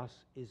the cross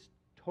is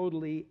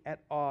totally at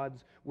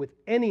odds with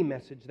any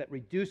message that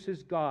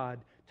reduces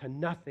God to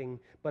nothing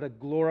but a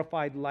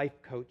glorified life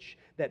coach,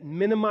 that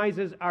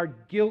minimizes our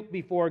guilt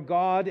before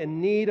God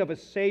and need of a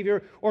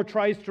Savior, or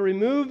tries to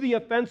remove the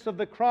offense of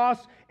the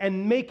cross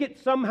and make it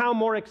somehow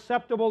more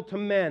acceptable to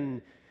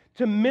men.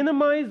 To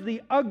minimize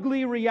the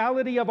ugly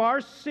reality of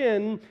our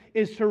sin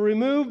is to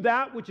remove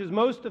that which is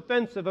most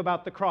offensive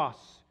about the cross.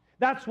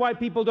 That's why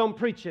people don't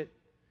preach it.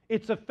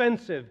 It's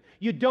offensive.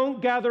 You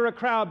don't gather a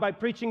crowd by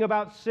preaching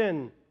about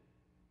sin.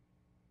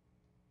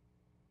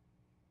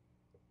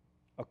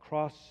 A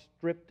cross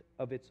stripped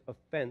of its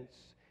offense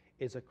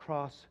is a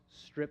cross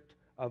stripped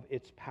of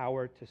its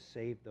power to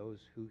save those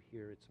who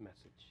hear its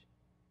message.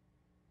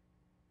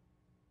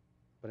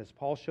 But as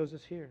Paul shows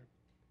us here,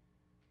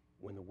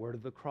 when the word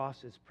of the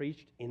cross is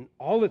preached in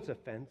all its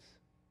offense,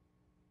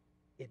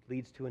 it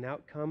leads to an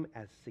outcome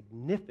as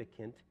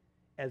significant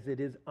as it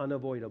is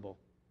unavoidable.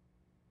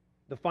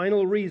 The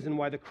final reason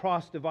why the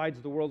cross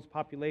divides the world's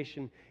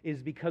population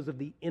is because of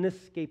the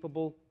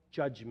inescapable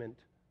judgment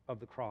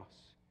of the cross.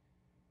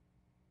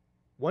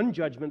 One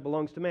judgment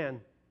belongs to man.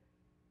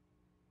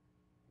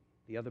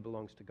 The other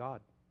belongs to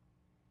God.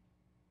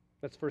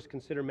 Let's first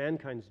consider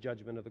mankind's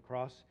judgment of the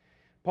cross.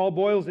 Paul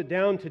boils it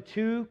down to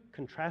two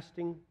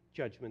contrasting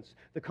judgments.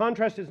 The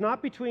contrast is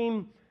not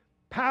between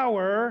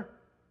power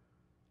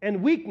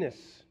and weakness,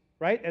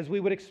 right, as we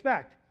would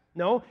expect.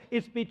 No,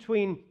 it's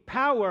between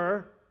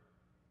power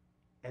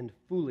and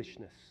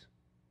foolishness.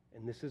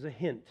 And this is a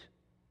hint.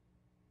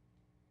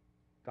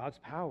 God's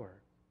power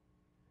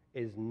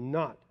is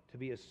not to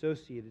be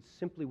associated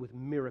simply with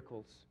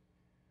miracles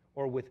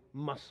or with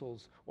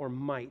muscles or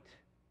might.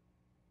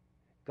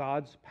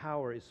 God's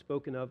power is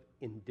spoken of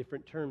in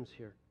different terms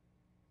here.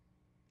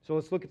 So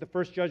let's look at the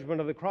first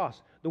judgment of the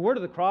cross. The word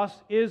of the cross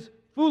is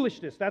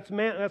foolishness.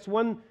 That's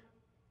one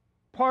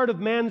part of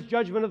man's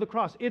judgment of the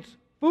cross. It's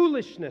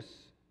foolishness.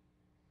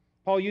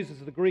 Paul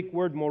uses the Greek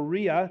word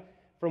moria,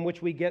 from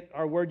which we get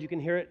our word, you can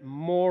hear it,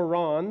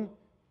 moron.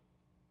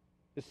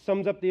 This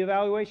sums up the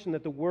evaluation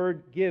that the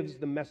word gives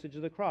the message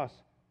of the cross.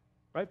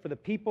 Right? For the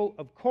people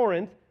of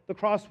Corinth, the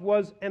cross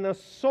was an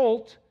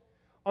assault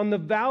on the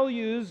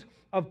values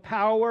of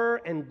power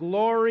and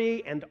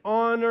glory and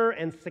honor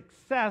and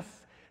success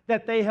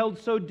that they held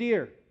so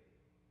dear.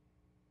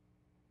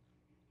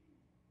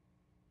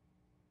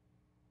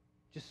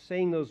 Just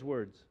saying those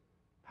words,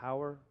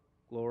 power,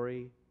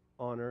 glory,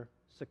 honor,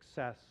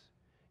 success.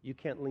 You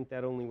can't link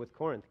that only with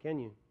Corinth, can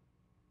you?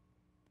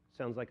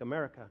 Sounds like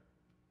America.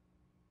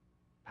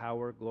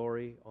 Power,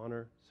 glory,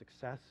 honor,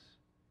 success.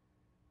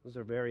 Those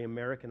are very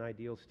American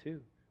ideals too.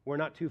 We're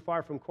not too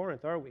far from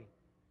Corinth, are we?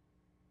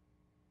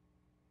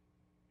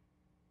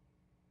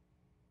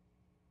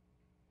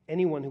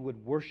 Anyone who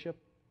would worship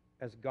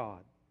as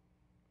God,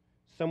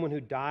 someone who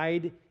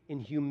died in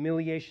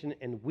humiliation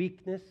and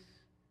weakness,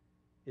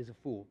 is a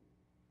fool.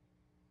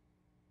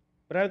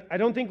 But I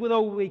don't think,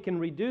 though, we can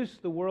reduce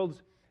the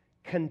world's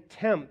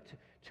contempt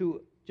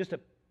to just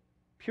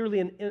purely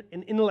an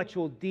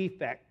intellectual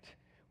defect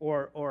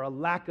or a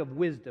lack of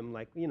wisdom,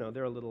 like,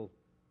 they're a little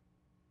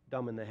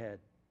dumb in the head.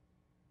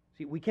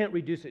 See, we can't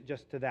reduce it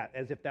just to that,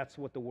 as if that's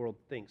what the world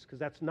thinks, because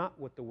that's not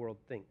what the world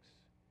thinks.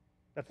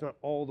 That's not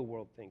all the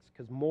world thinks,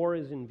 because more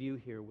is in view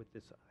here with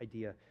this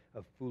idea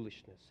of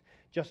foolishness.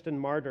 Justin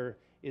Martyr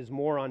is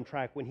more on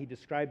track when he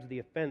describes the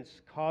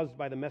offense caused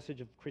by the message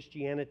of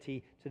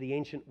Christianity to the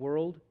ancient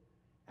world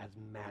as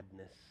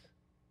madness.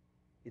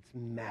 It's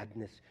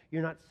madness.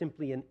 You're not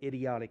simply an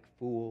idiotic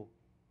fool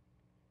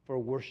for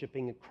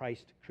worshiping a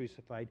Christ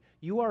crucified.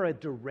 You are a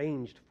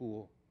deranged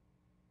fool.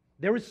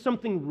 There is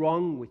something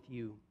wrong with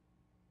you.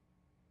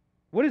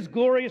 What is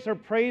glorious or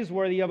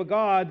praiseworthy of a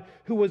God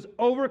who was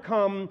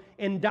overcome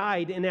and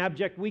died in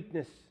abject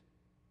weakness?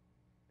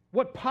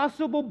 What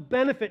possible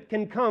benefit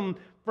can come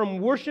from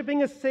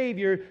worshiping a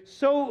Savior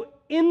so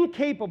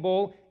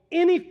incapable,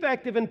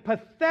 ineffective, and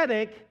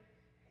pathetic,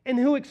 and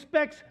who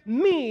expects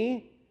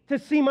me to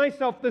see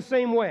myself the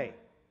same way?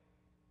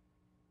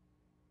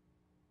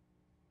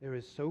 There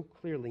is so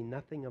clearly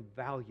nothing of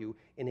value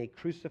in a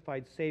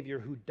crucified Savior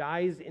who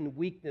dies in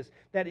weakness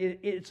that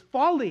it's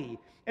folly.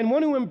 And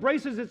one who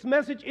embraces its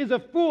message is a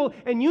fool,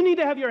 and you need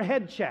to have your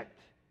head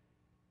checked.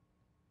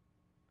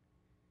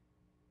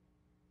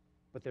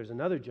 But there's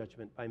another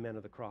judgment by men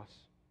of the cross.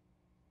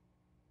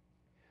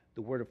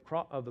 The word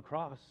of the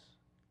cross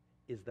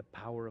is the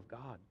power of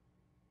God.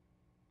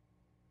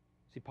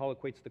 See, Paul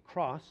equates the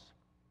cross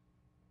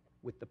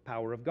with the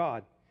power of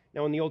God.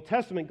 Now, in the Old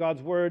Testament,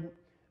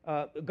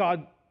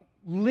 God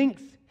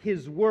links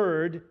His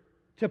word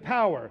to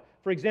power.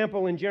 For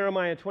example, in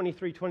Jeremiah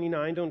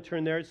 23:29, don't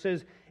turn there, it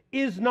says,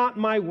 "Is not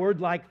my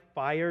word like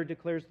fire,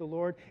 declares the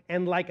Lord,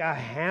 and like a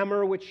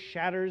hammer which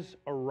shatters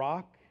a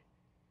rock?"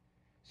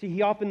 See,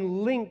 He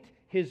often linked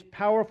His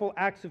powerful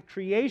acts of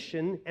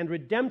creation and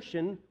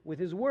redemption with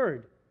His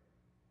word.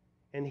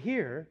 And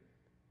here,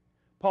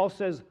 Paul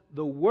says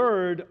the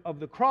word of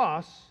the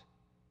cross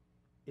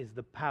is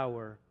the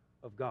power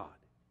of God.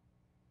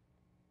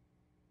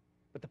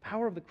 But the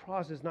power of the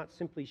cross is not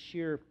simply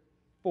sheer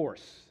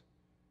force,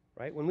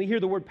 right? When we hear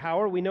the word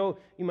power, we know,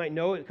 you might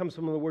know, it comes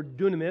from the word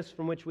dunamis,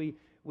 from which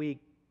we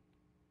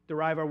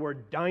derive our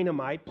word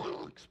dynamite,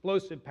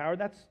 explosive power.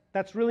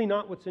 That's really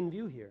not what's in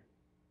view here.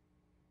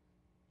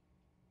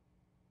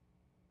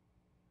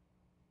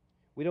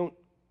 We don't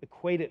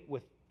equate it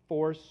with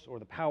force or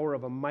the power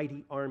of a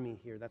mighty army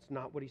here. That's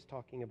not what he's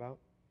talking about.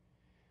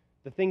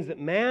 The things that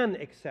man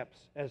accepts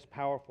as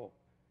powerful,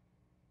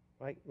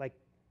 right? Like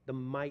the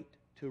might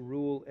to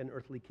rule an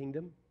earthly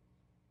kingdom,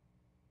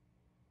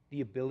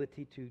 the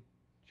ability to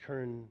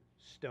turn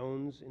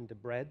stones into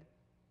bread,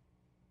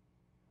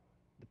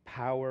 the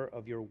power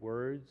of your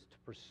words to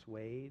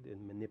persuade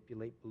and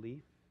manipulate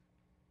belief.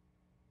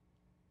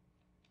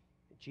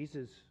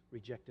 Jesus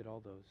rejected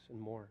all those and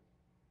more.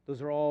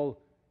 Those are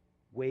all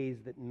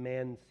ways that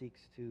man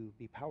seeks to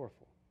be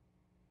powerful,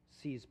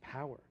 sees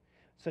power.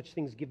 Such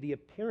things give the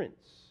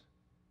appearance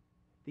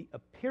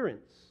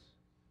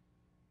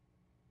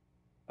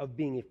of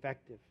being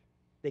effective.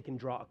 They can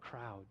draw a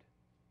crowd.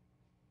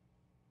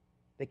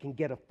 They can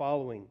get a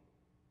following,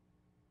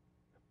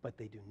 but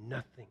they do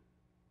nothing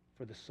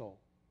for the soul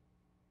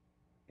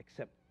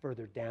except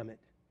further damn it.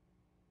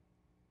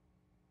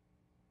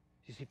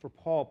 You see, for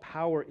Paul,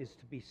 power is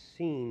to be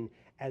seen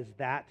as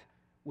that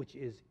which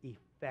is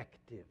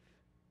effective.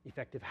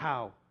 Effective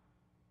how?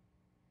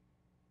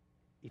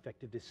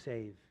 Effective to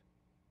save.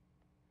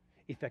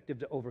 Effective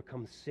to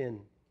overcome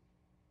sin.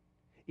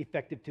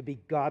 Effective to be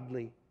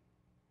godly.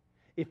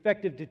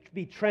 Effective to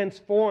be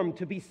transformed,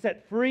 to be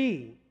set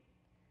free.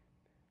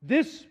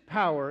 This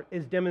power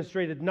is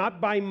demonstrated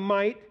not by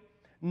might,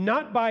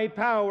 not by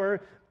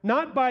power,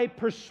 not by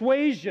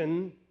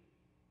persuasion,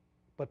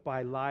 but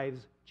by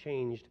lives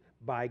changed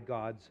by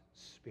God's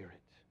Spirit.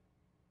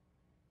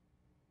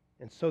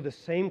 And so the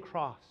same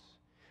cross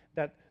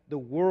that the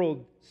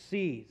world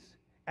sees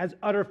as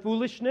utter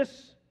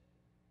foolishness,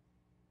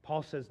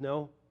 Paul says,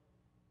 no,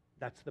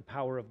 that's the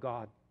power of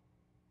God.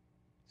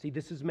 See,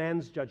 this is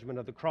man's judgment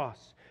of the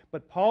cross.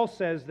 But Paul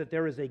says that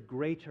there is a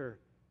greater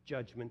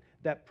judgment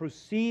that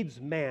precedes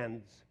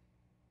man's,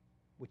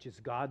 which is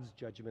God's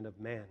judgment of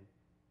man.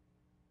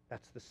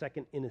 That's the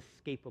second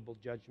inescapable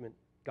judgment,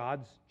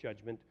 God's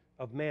judgment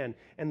of man.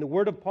 And the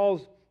world of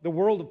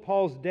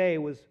Paul's day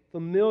was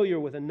familiar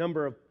with a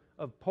number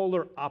of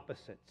polar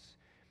opposites.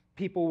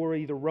 People were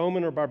either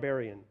Roman or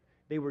barbarian.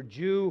 They were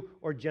Jew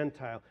or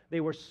Gentile.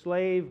 They were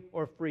slave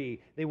or free.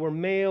 They were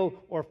male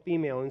or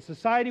female. And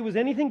society was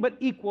anything but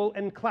equal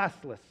and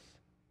classless.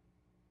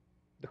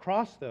 The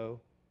cross,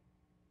 though,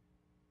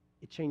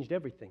 it changed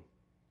everything.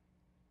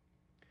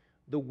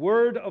 The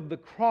word of the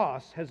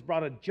cross has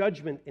brought a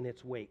judgment in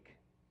its wake.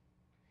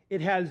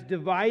 It has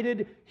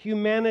divided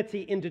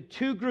humanity into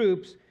two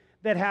groups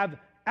that have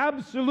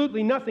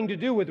absolutely nothing to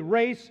do with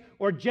race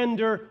or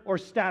gender or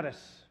status.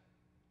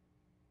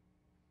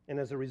 And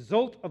as a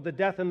result of the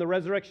death and the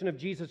resurrection of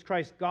Jesus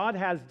Christ, God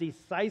has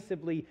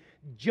decisively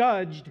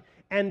judged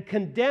and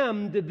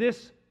condemned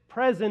this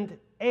present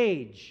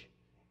age.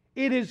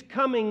 It is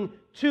coming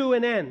to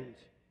an end.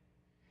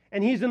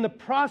 And He's in the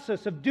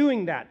process of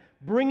doing that,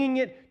 bringing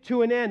it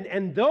to an end.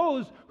 And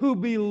those who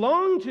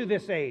belong to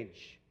this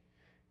age,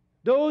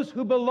 those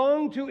who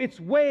belong to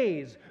its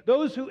ways,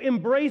 those who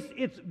embrace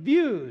its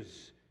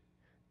views,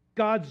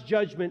 God's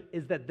judgment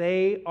is that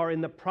they are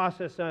in the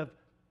process of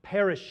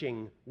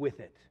perishing with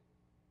it.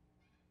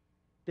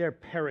 They're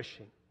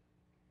perishing.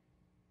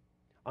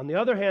 On the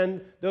other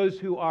hand, those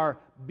who are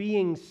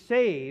being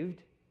saved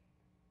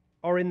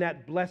are in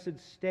that blessed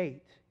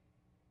state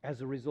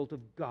as a result of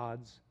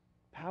God's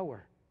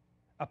power.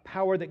 A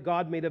power that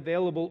God made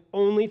available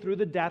only through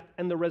the death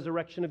and the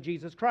resurrection of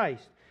Jesus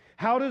Christ.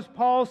 How does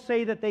Paul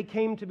say that they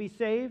came to be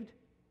saved?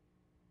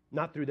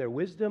 Not through their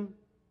wisdom,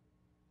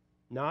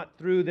 not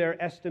through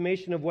their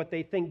estimation of what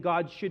they think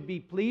God should be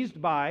pleased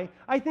by.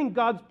 I think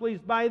God's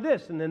pleased by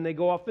this, and then they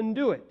go off and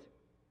do it.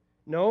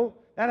 No,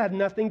 that had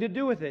nothing to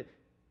do with it.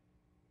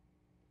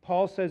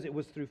 Paul says it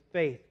was through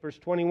faith. Verse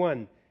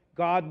 21,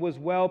 God was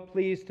well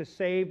pleased to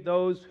save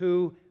those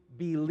who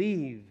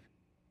believe.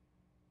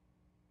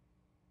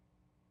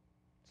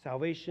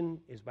 Salvation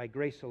is by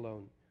grace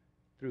alone,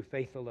 through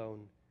faith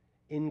alone,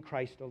 in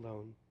Christ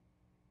alone.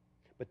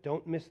 But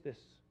don't miss this.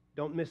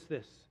 Don't miss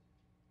this.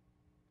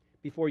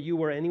 Before you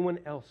or anyone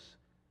else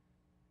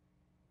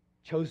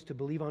chose to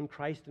believe on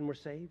Christ and were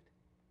saved,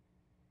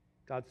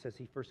 God says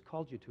He first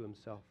called you to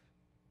Himself.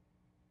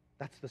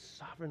 That's the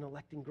sovereign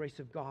electing grace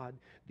of God.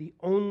 The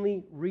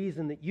only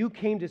reason that you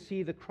came to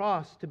see the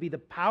cross to be the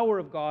power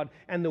of God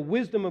and the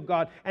wisdom of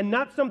God, and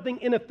not something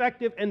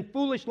ineffective and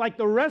foolish like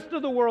the rest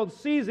of the world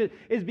sees it,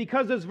 is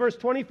because, as verse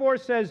 24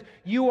 says,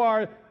 you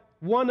are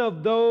one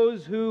of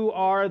those who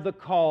are the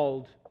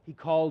called. He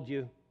called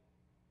you.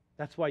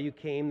 That's why you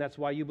came. That's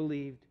why you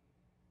believed.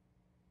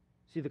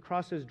 See, the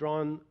cross has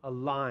drawn a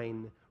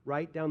line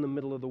right down the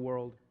middle of the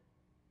world.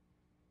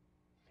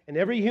 And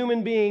every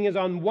human being is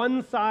on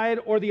one side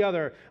or the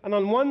other. And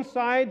on one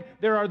side,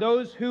 there are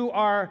those who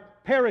are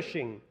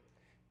perishing.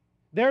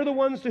 They're the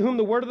ones to whom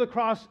the word of the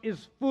cross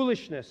is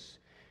foolishness.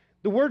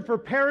 The word for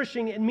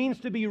perishing, it means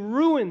to be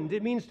ruined.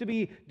 It means to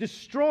be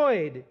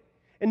destroyed.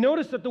 And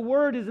notice that the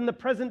word is in the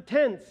present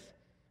tense.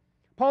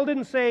 Paul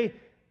didn't say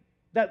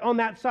that on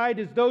that side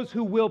is those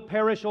who will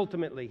perish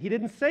ultimately. He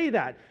didn't say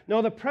that.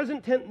 No, the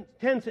present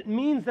tense, it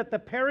means that the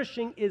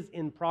perishing is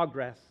in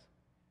progress.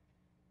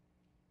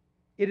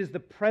 It is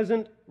the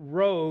present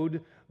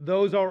road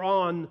those are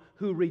on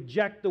who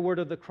reject the word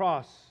of the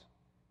cross,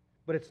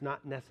 but it's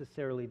not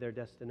necessarily their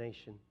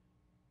destination.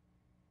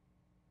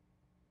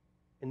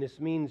 And this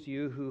means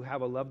you who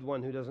have a loved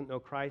one who doesn't know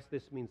Christ,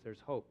 this means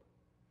there's hope.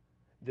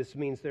 This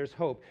means there's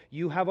hope.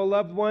 You have a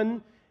loved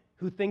one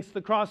who thinks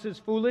the cross is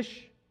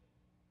foolish,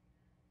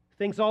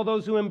 thinks all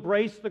those who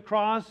embrace the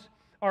cross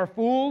are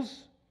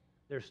fools,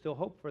 there's still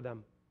hope for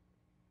them.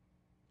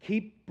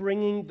 Keep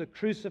bringing the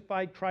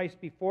crucified Christ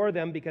before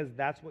them, because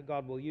that's what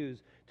God will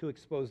use to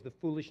expose the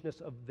foolishness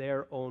of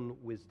their own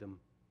wisdom.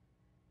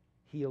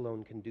 He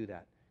alone can do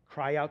that.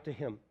 Cry out to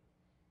Him.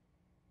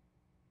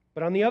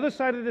 But on the other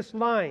side of this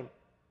line,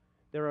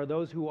 there are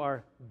those who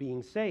are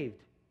being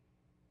saved.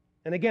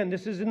 And again,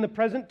 this is in the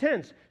present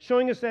tense,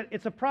 showing us that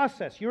it's a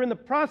process. You're in the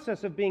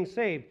process of being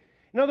saved.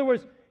 In other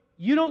words,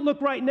 you don't look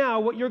right now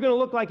what you're going to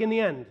look like in the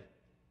end.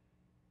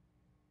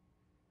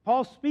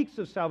 Paul speaks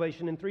of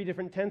salvation in 3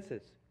 different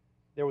tenses.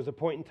 There was a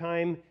point in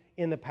time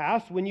in the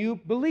past when you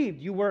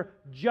believed. You were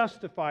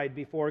justified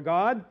before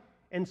God,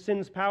 and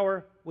sin's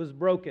power was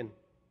broken.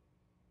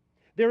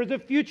 There is a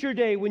future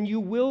day when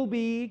you will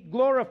be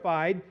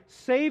glorified,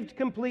 saved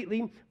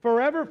completely,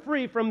 forever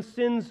free from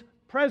sin's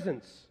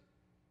presence.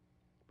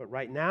 But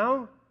right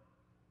now,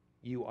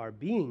 you are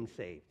being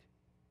saved.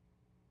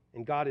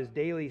 And God is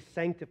daily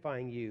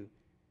sanctifying you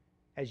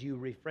as you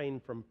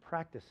refrain from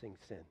practicing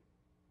sin.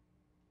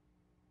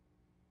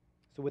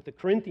 So with the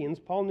Corinthians,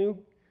 Paul knew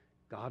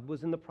God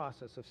was in the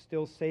process of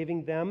still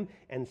saving them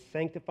and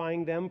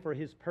sanctifying them for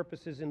His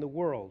purposes in the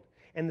world.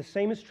 And the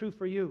same is true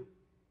for you.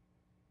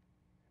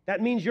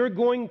 That means you're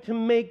going to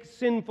make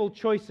sinful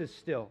choices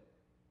still.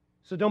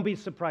 So don't be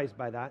surprised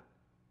by that.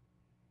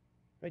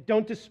 Right?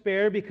 Don't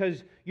despair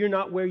because you're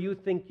not where you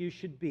think you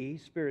should be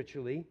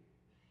spiritually.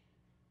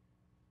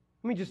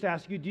 Let me just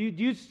ask you, do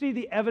you see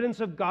the evidence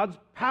of God's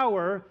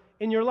power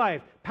in your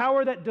life?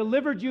 Power that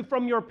delivered you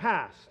from your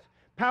past.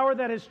 Power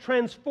that has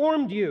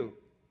transformed you.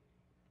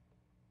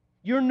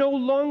 You're no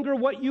longer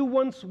what you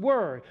once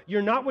were.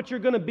 You're not what you're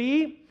going to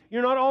be.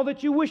 You're not all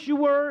that you wish you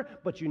were,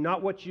 but you're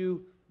not what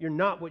you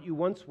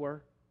once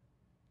were.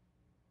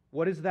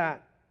 What is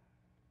that?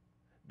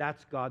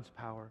 That's God's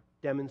power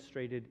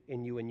demonstrated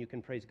in you, and you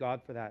can praise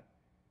God for that.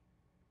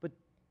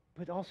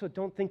 But also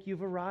don't think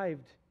you've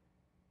arrived.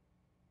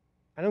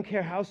 I don't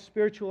care how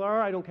spiritual you are.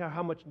 I don't care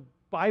how much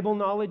Bible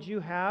knowledge you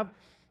have.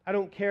 I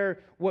don't care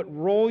what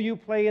role you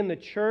play in the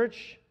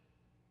church.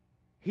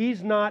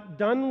 He's not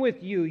done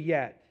with you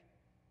yet.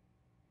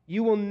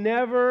 You will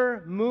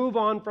never move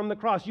on from the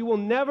cross. You will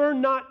never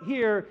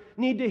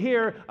need to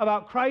hear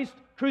about Christ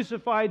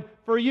crucified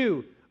for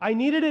you. I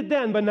needed it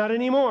then, but not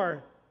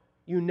anymore.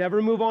 You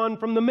never move on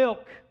from the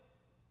milk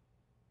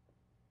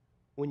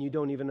when you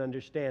don't even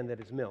understand that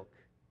it's milk.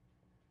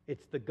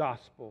 It's the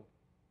gospel.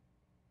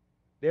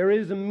 There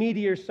is a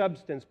meatier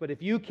substance, but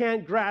if you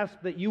can't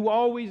grasp that you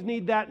always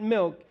need that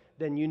milk,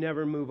 then you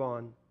never move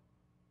on.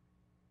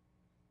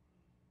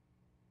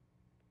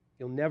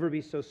 You'll never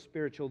be so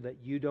spiritual that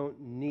you don't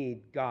need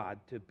God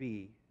to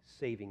be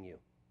saving you.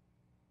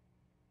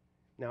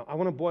 Now, I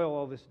want to boil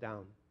all this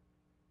down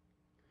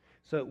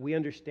so that we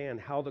understand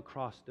how the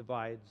cross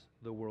divides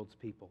the world's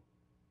people.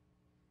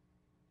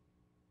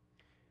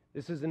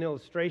 This is an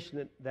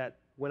illustration that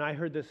when I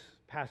heard this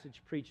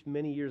passage preached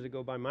many years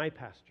ago by my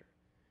pastor,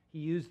 he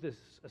used a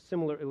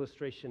similar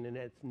illustration, and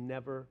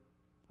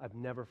I've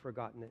never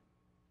forgotten it.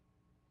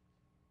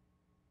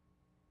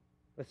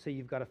 Let's say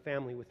you've got a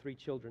family with 3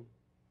 children.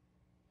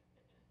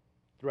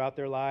 Throughout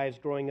their lives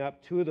growing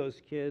up, 2 of those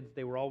kids,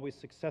 they were always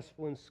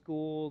successful in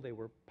school. They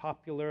were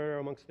popular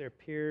amongst their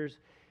peers.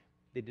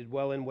 They did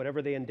well in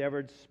whatever they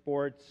endeavored,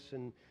 sports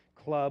and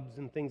clubs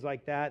and things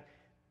like that.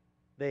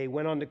 They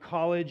went on to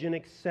college and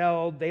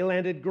excelled. They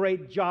landed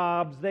great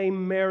jobs. They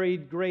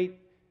married great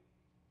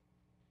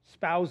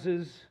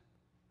spouses,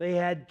 they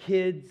had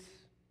kids.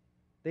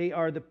 They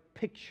are the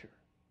picture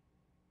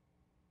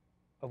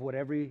of what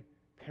every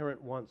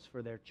parent wants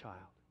for their child.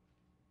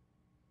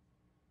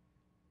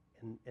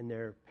 And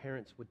their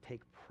parents would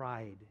take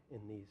pride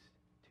in these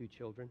two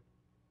children.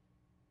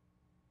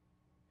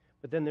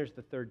 But then there's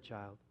the third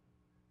child.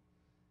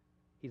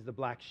 He's the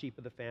black sheep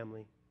of the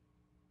family.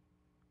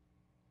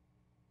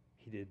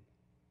 He did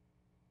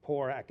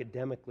poor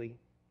academically.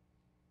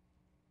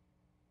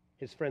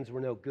 His friends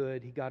were no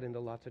good. He got into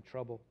lots of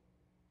trouble.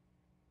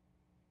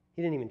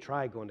 He didn't even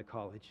try going to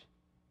college.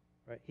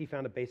 Right? He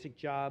found a basic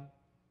job,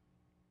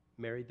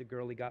 married the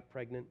girl he got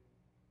pregnant.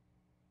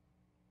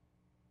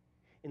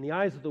 In the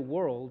eyes of the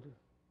world,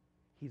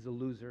 he's a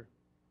loser.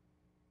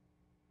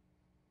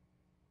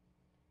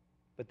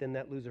 But then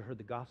that loser heard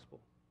the gospel.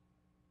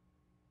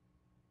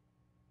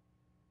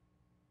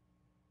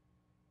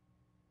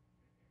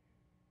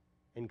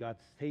 And God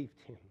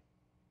saved him.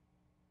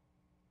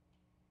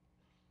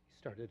 He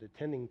started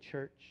attending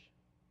church.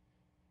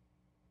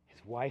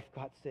 His wife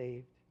got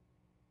saved.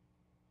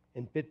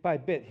 And bit by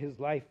bit, his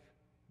life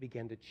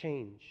began to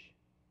change.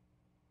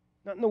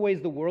 Not in the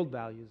ways the world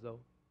values, though.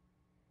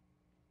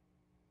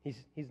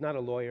 He's not a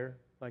lawyer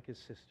like his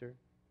sister.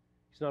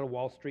 He's not a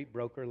Wall Street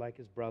broker like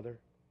his brother.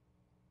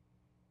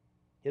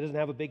 He doesn't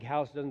have a big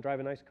house, doesn't drive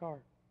a nice car.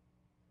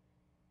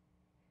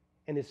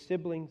 And his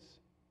siblings,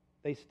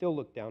 they still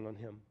look down on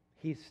him.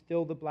 He's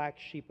still the black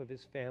sheep of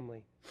his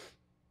family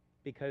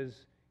because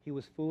he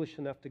was foolish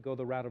enough to go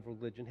the route of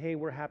religion. Hey,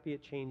 we're happy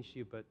it changed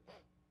you, but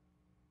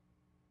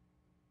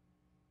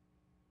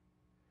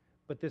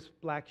this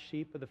black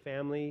sheep of the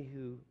family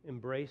who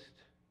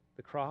embraced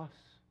the cross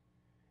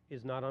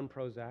is not on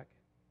Prozac.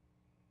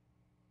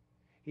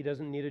 He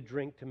doesn't need a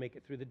drink to make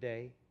it through the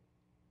day.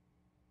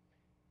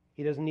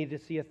 He doesn't need to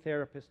see a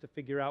therapist to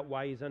figure out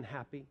why he's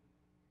unhappy.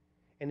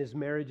 And his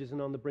marriage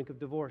isn't on the brink of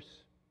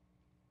divorce.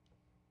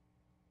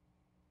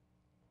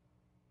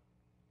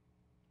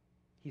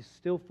 He's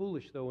still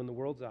foolish, though, in the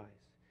world's eyes.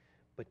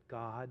 But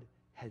God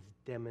has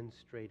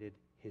demonstrated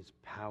his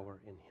power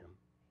in him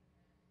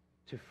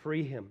to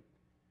free him,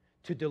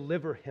 to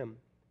deliver him,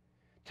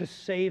 to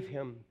save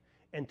him,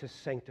 and to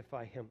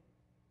sanctify him.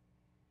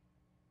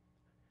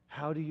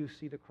 How do you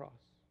see the cross?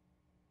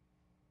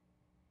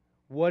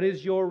 What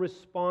is your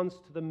response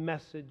to the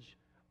message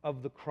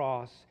of the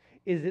cross?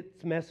 Is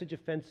its message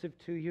offensive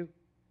to you?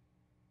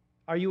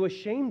 Are you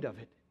ashamed of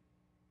it?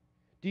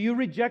 Do you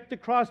reject the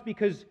cross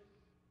because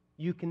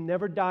you can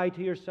never die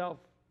to yourself?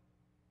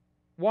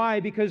 Why?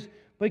 Because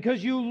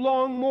you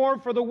long more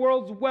for the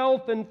world's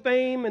wealth and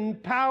fame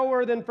and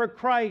power than for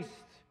Christ.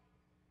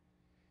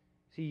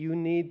 See, you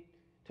need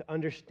to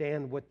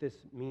understand what this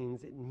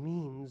means. It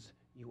means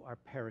you are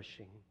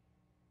perishing.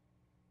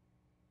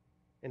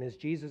 And as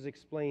Jesus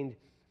explained,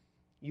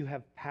 you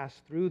have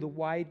passed through the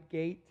wide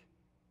gate,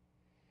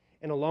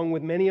 and along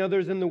with many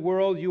others in the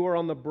world, you are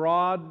on the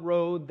broad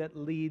road that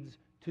leads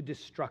to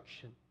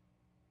destruction.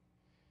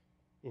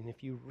 And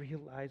if you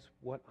realize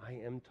what I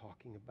am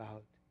talking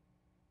about,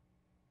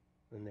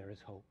 then there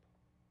is hope.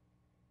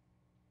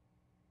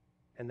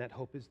 And that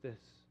hope is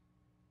this: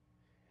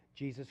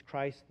 Jesus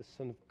Christ, the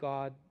Son of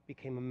God,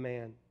 became a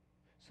man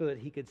so that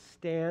he could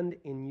stand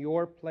in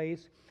your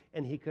place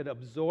and he could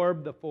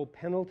absorb the full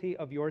penalty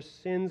of your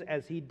sins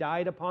as he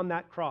died upon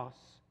that cross.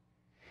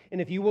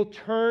 And if you will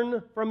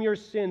turn from your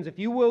sins, if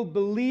you will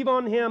believe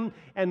on him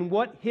and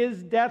what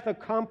his death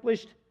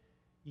accomplished,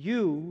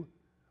 you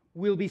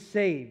will be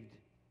saved.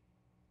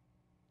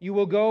 You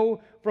will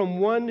go from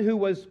one who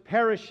was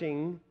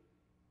perishing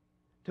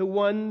to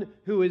one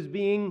who is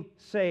being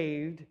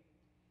saved.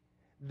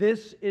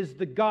 This is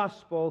the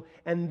gospel,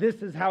 and this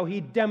is how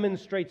he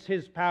demonstrates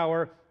his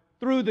power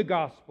through the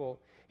gospel.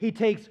 He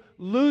takes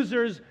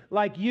losers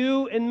like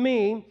you and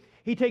me.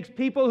 He takes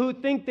people who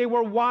think they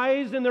were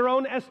wise in their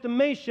own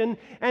estimation,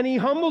 and he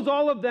humbles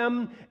all of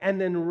them and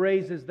then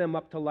raises them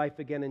up to life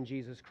again in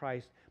Jesus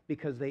Christ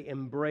because they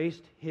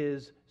embraced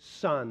his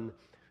Son,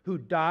 who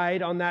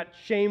died on that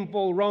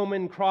shameful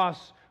Roman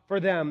cross for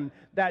them.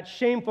 That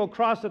shameful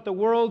cross that the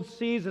world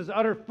sees as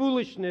utter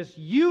foolishness,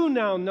 you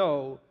now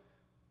know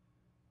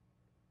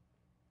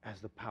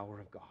as the power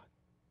of God.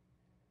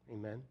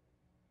 Amen?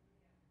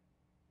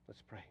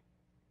 Let's pray.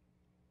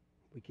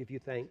 We give you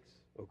thanks,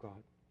 O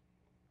God.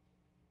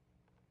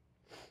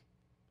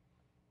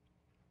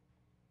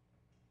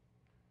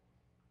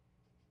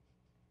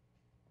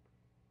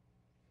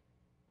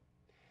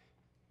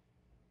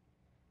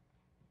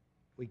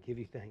 We give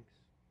you thanks.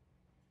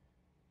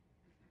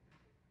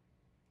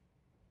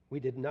 We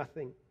did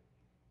nothing.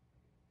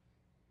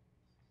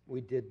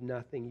 We did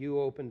nothing. You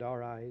opened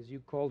our eyes. You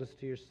called us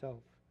to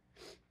yourself.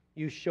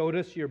 You showed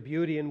us your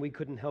beauty, and we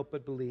couldn't help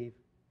but believe.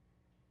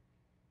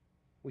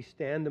 We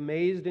stand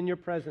amazed in your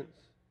presence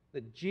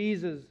that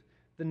Jesus,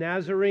 the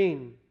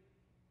Nazarene,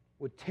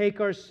 would take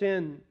our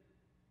sin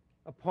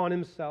upon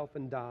himself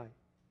and die.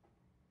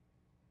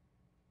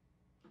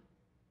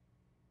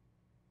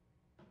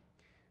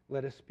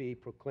 Let us be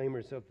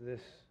proclaimers of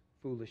this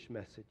foolish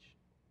message.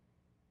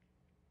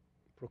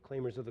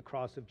 proclaimers of the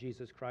cross of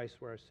Jesus Christ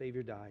where our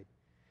Savior died.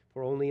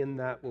 For only in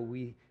that will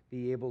we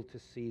be able to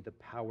see the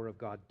power of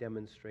God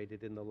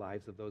demonstrated in the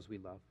lives of those we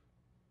love.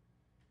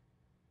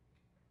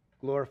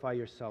 Glorify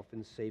yourself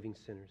in saving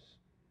sinners.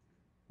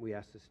 We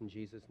ask this in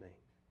Jesus' name.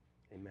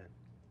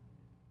 Amen.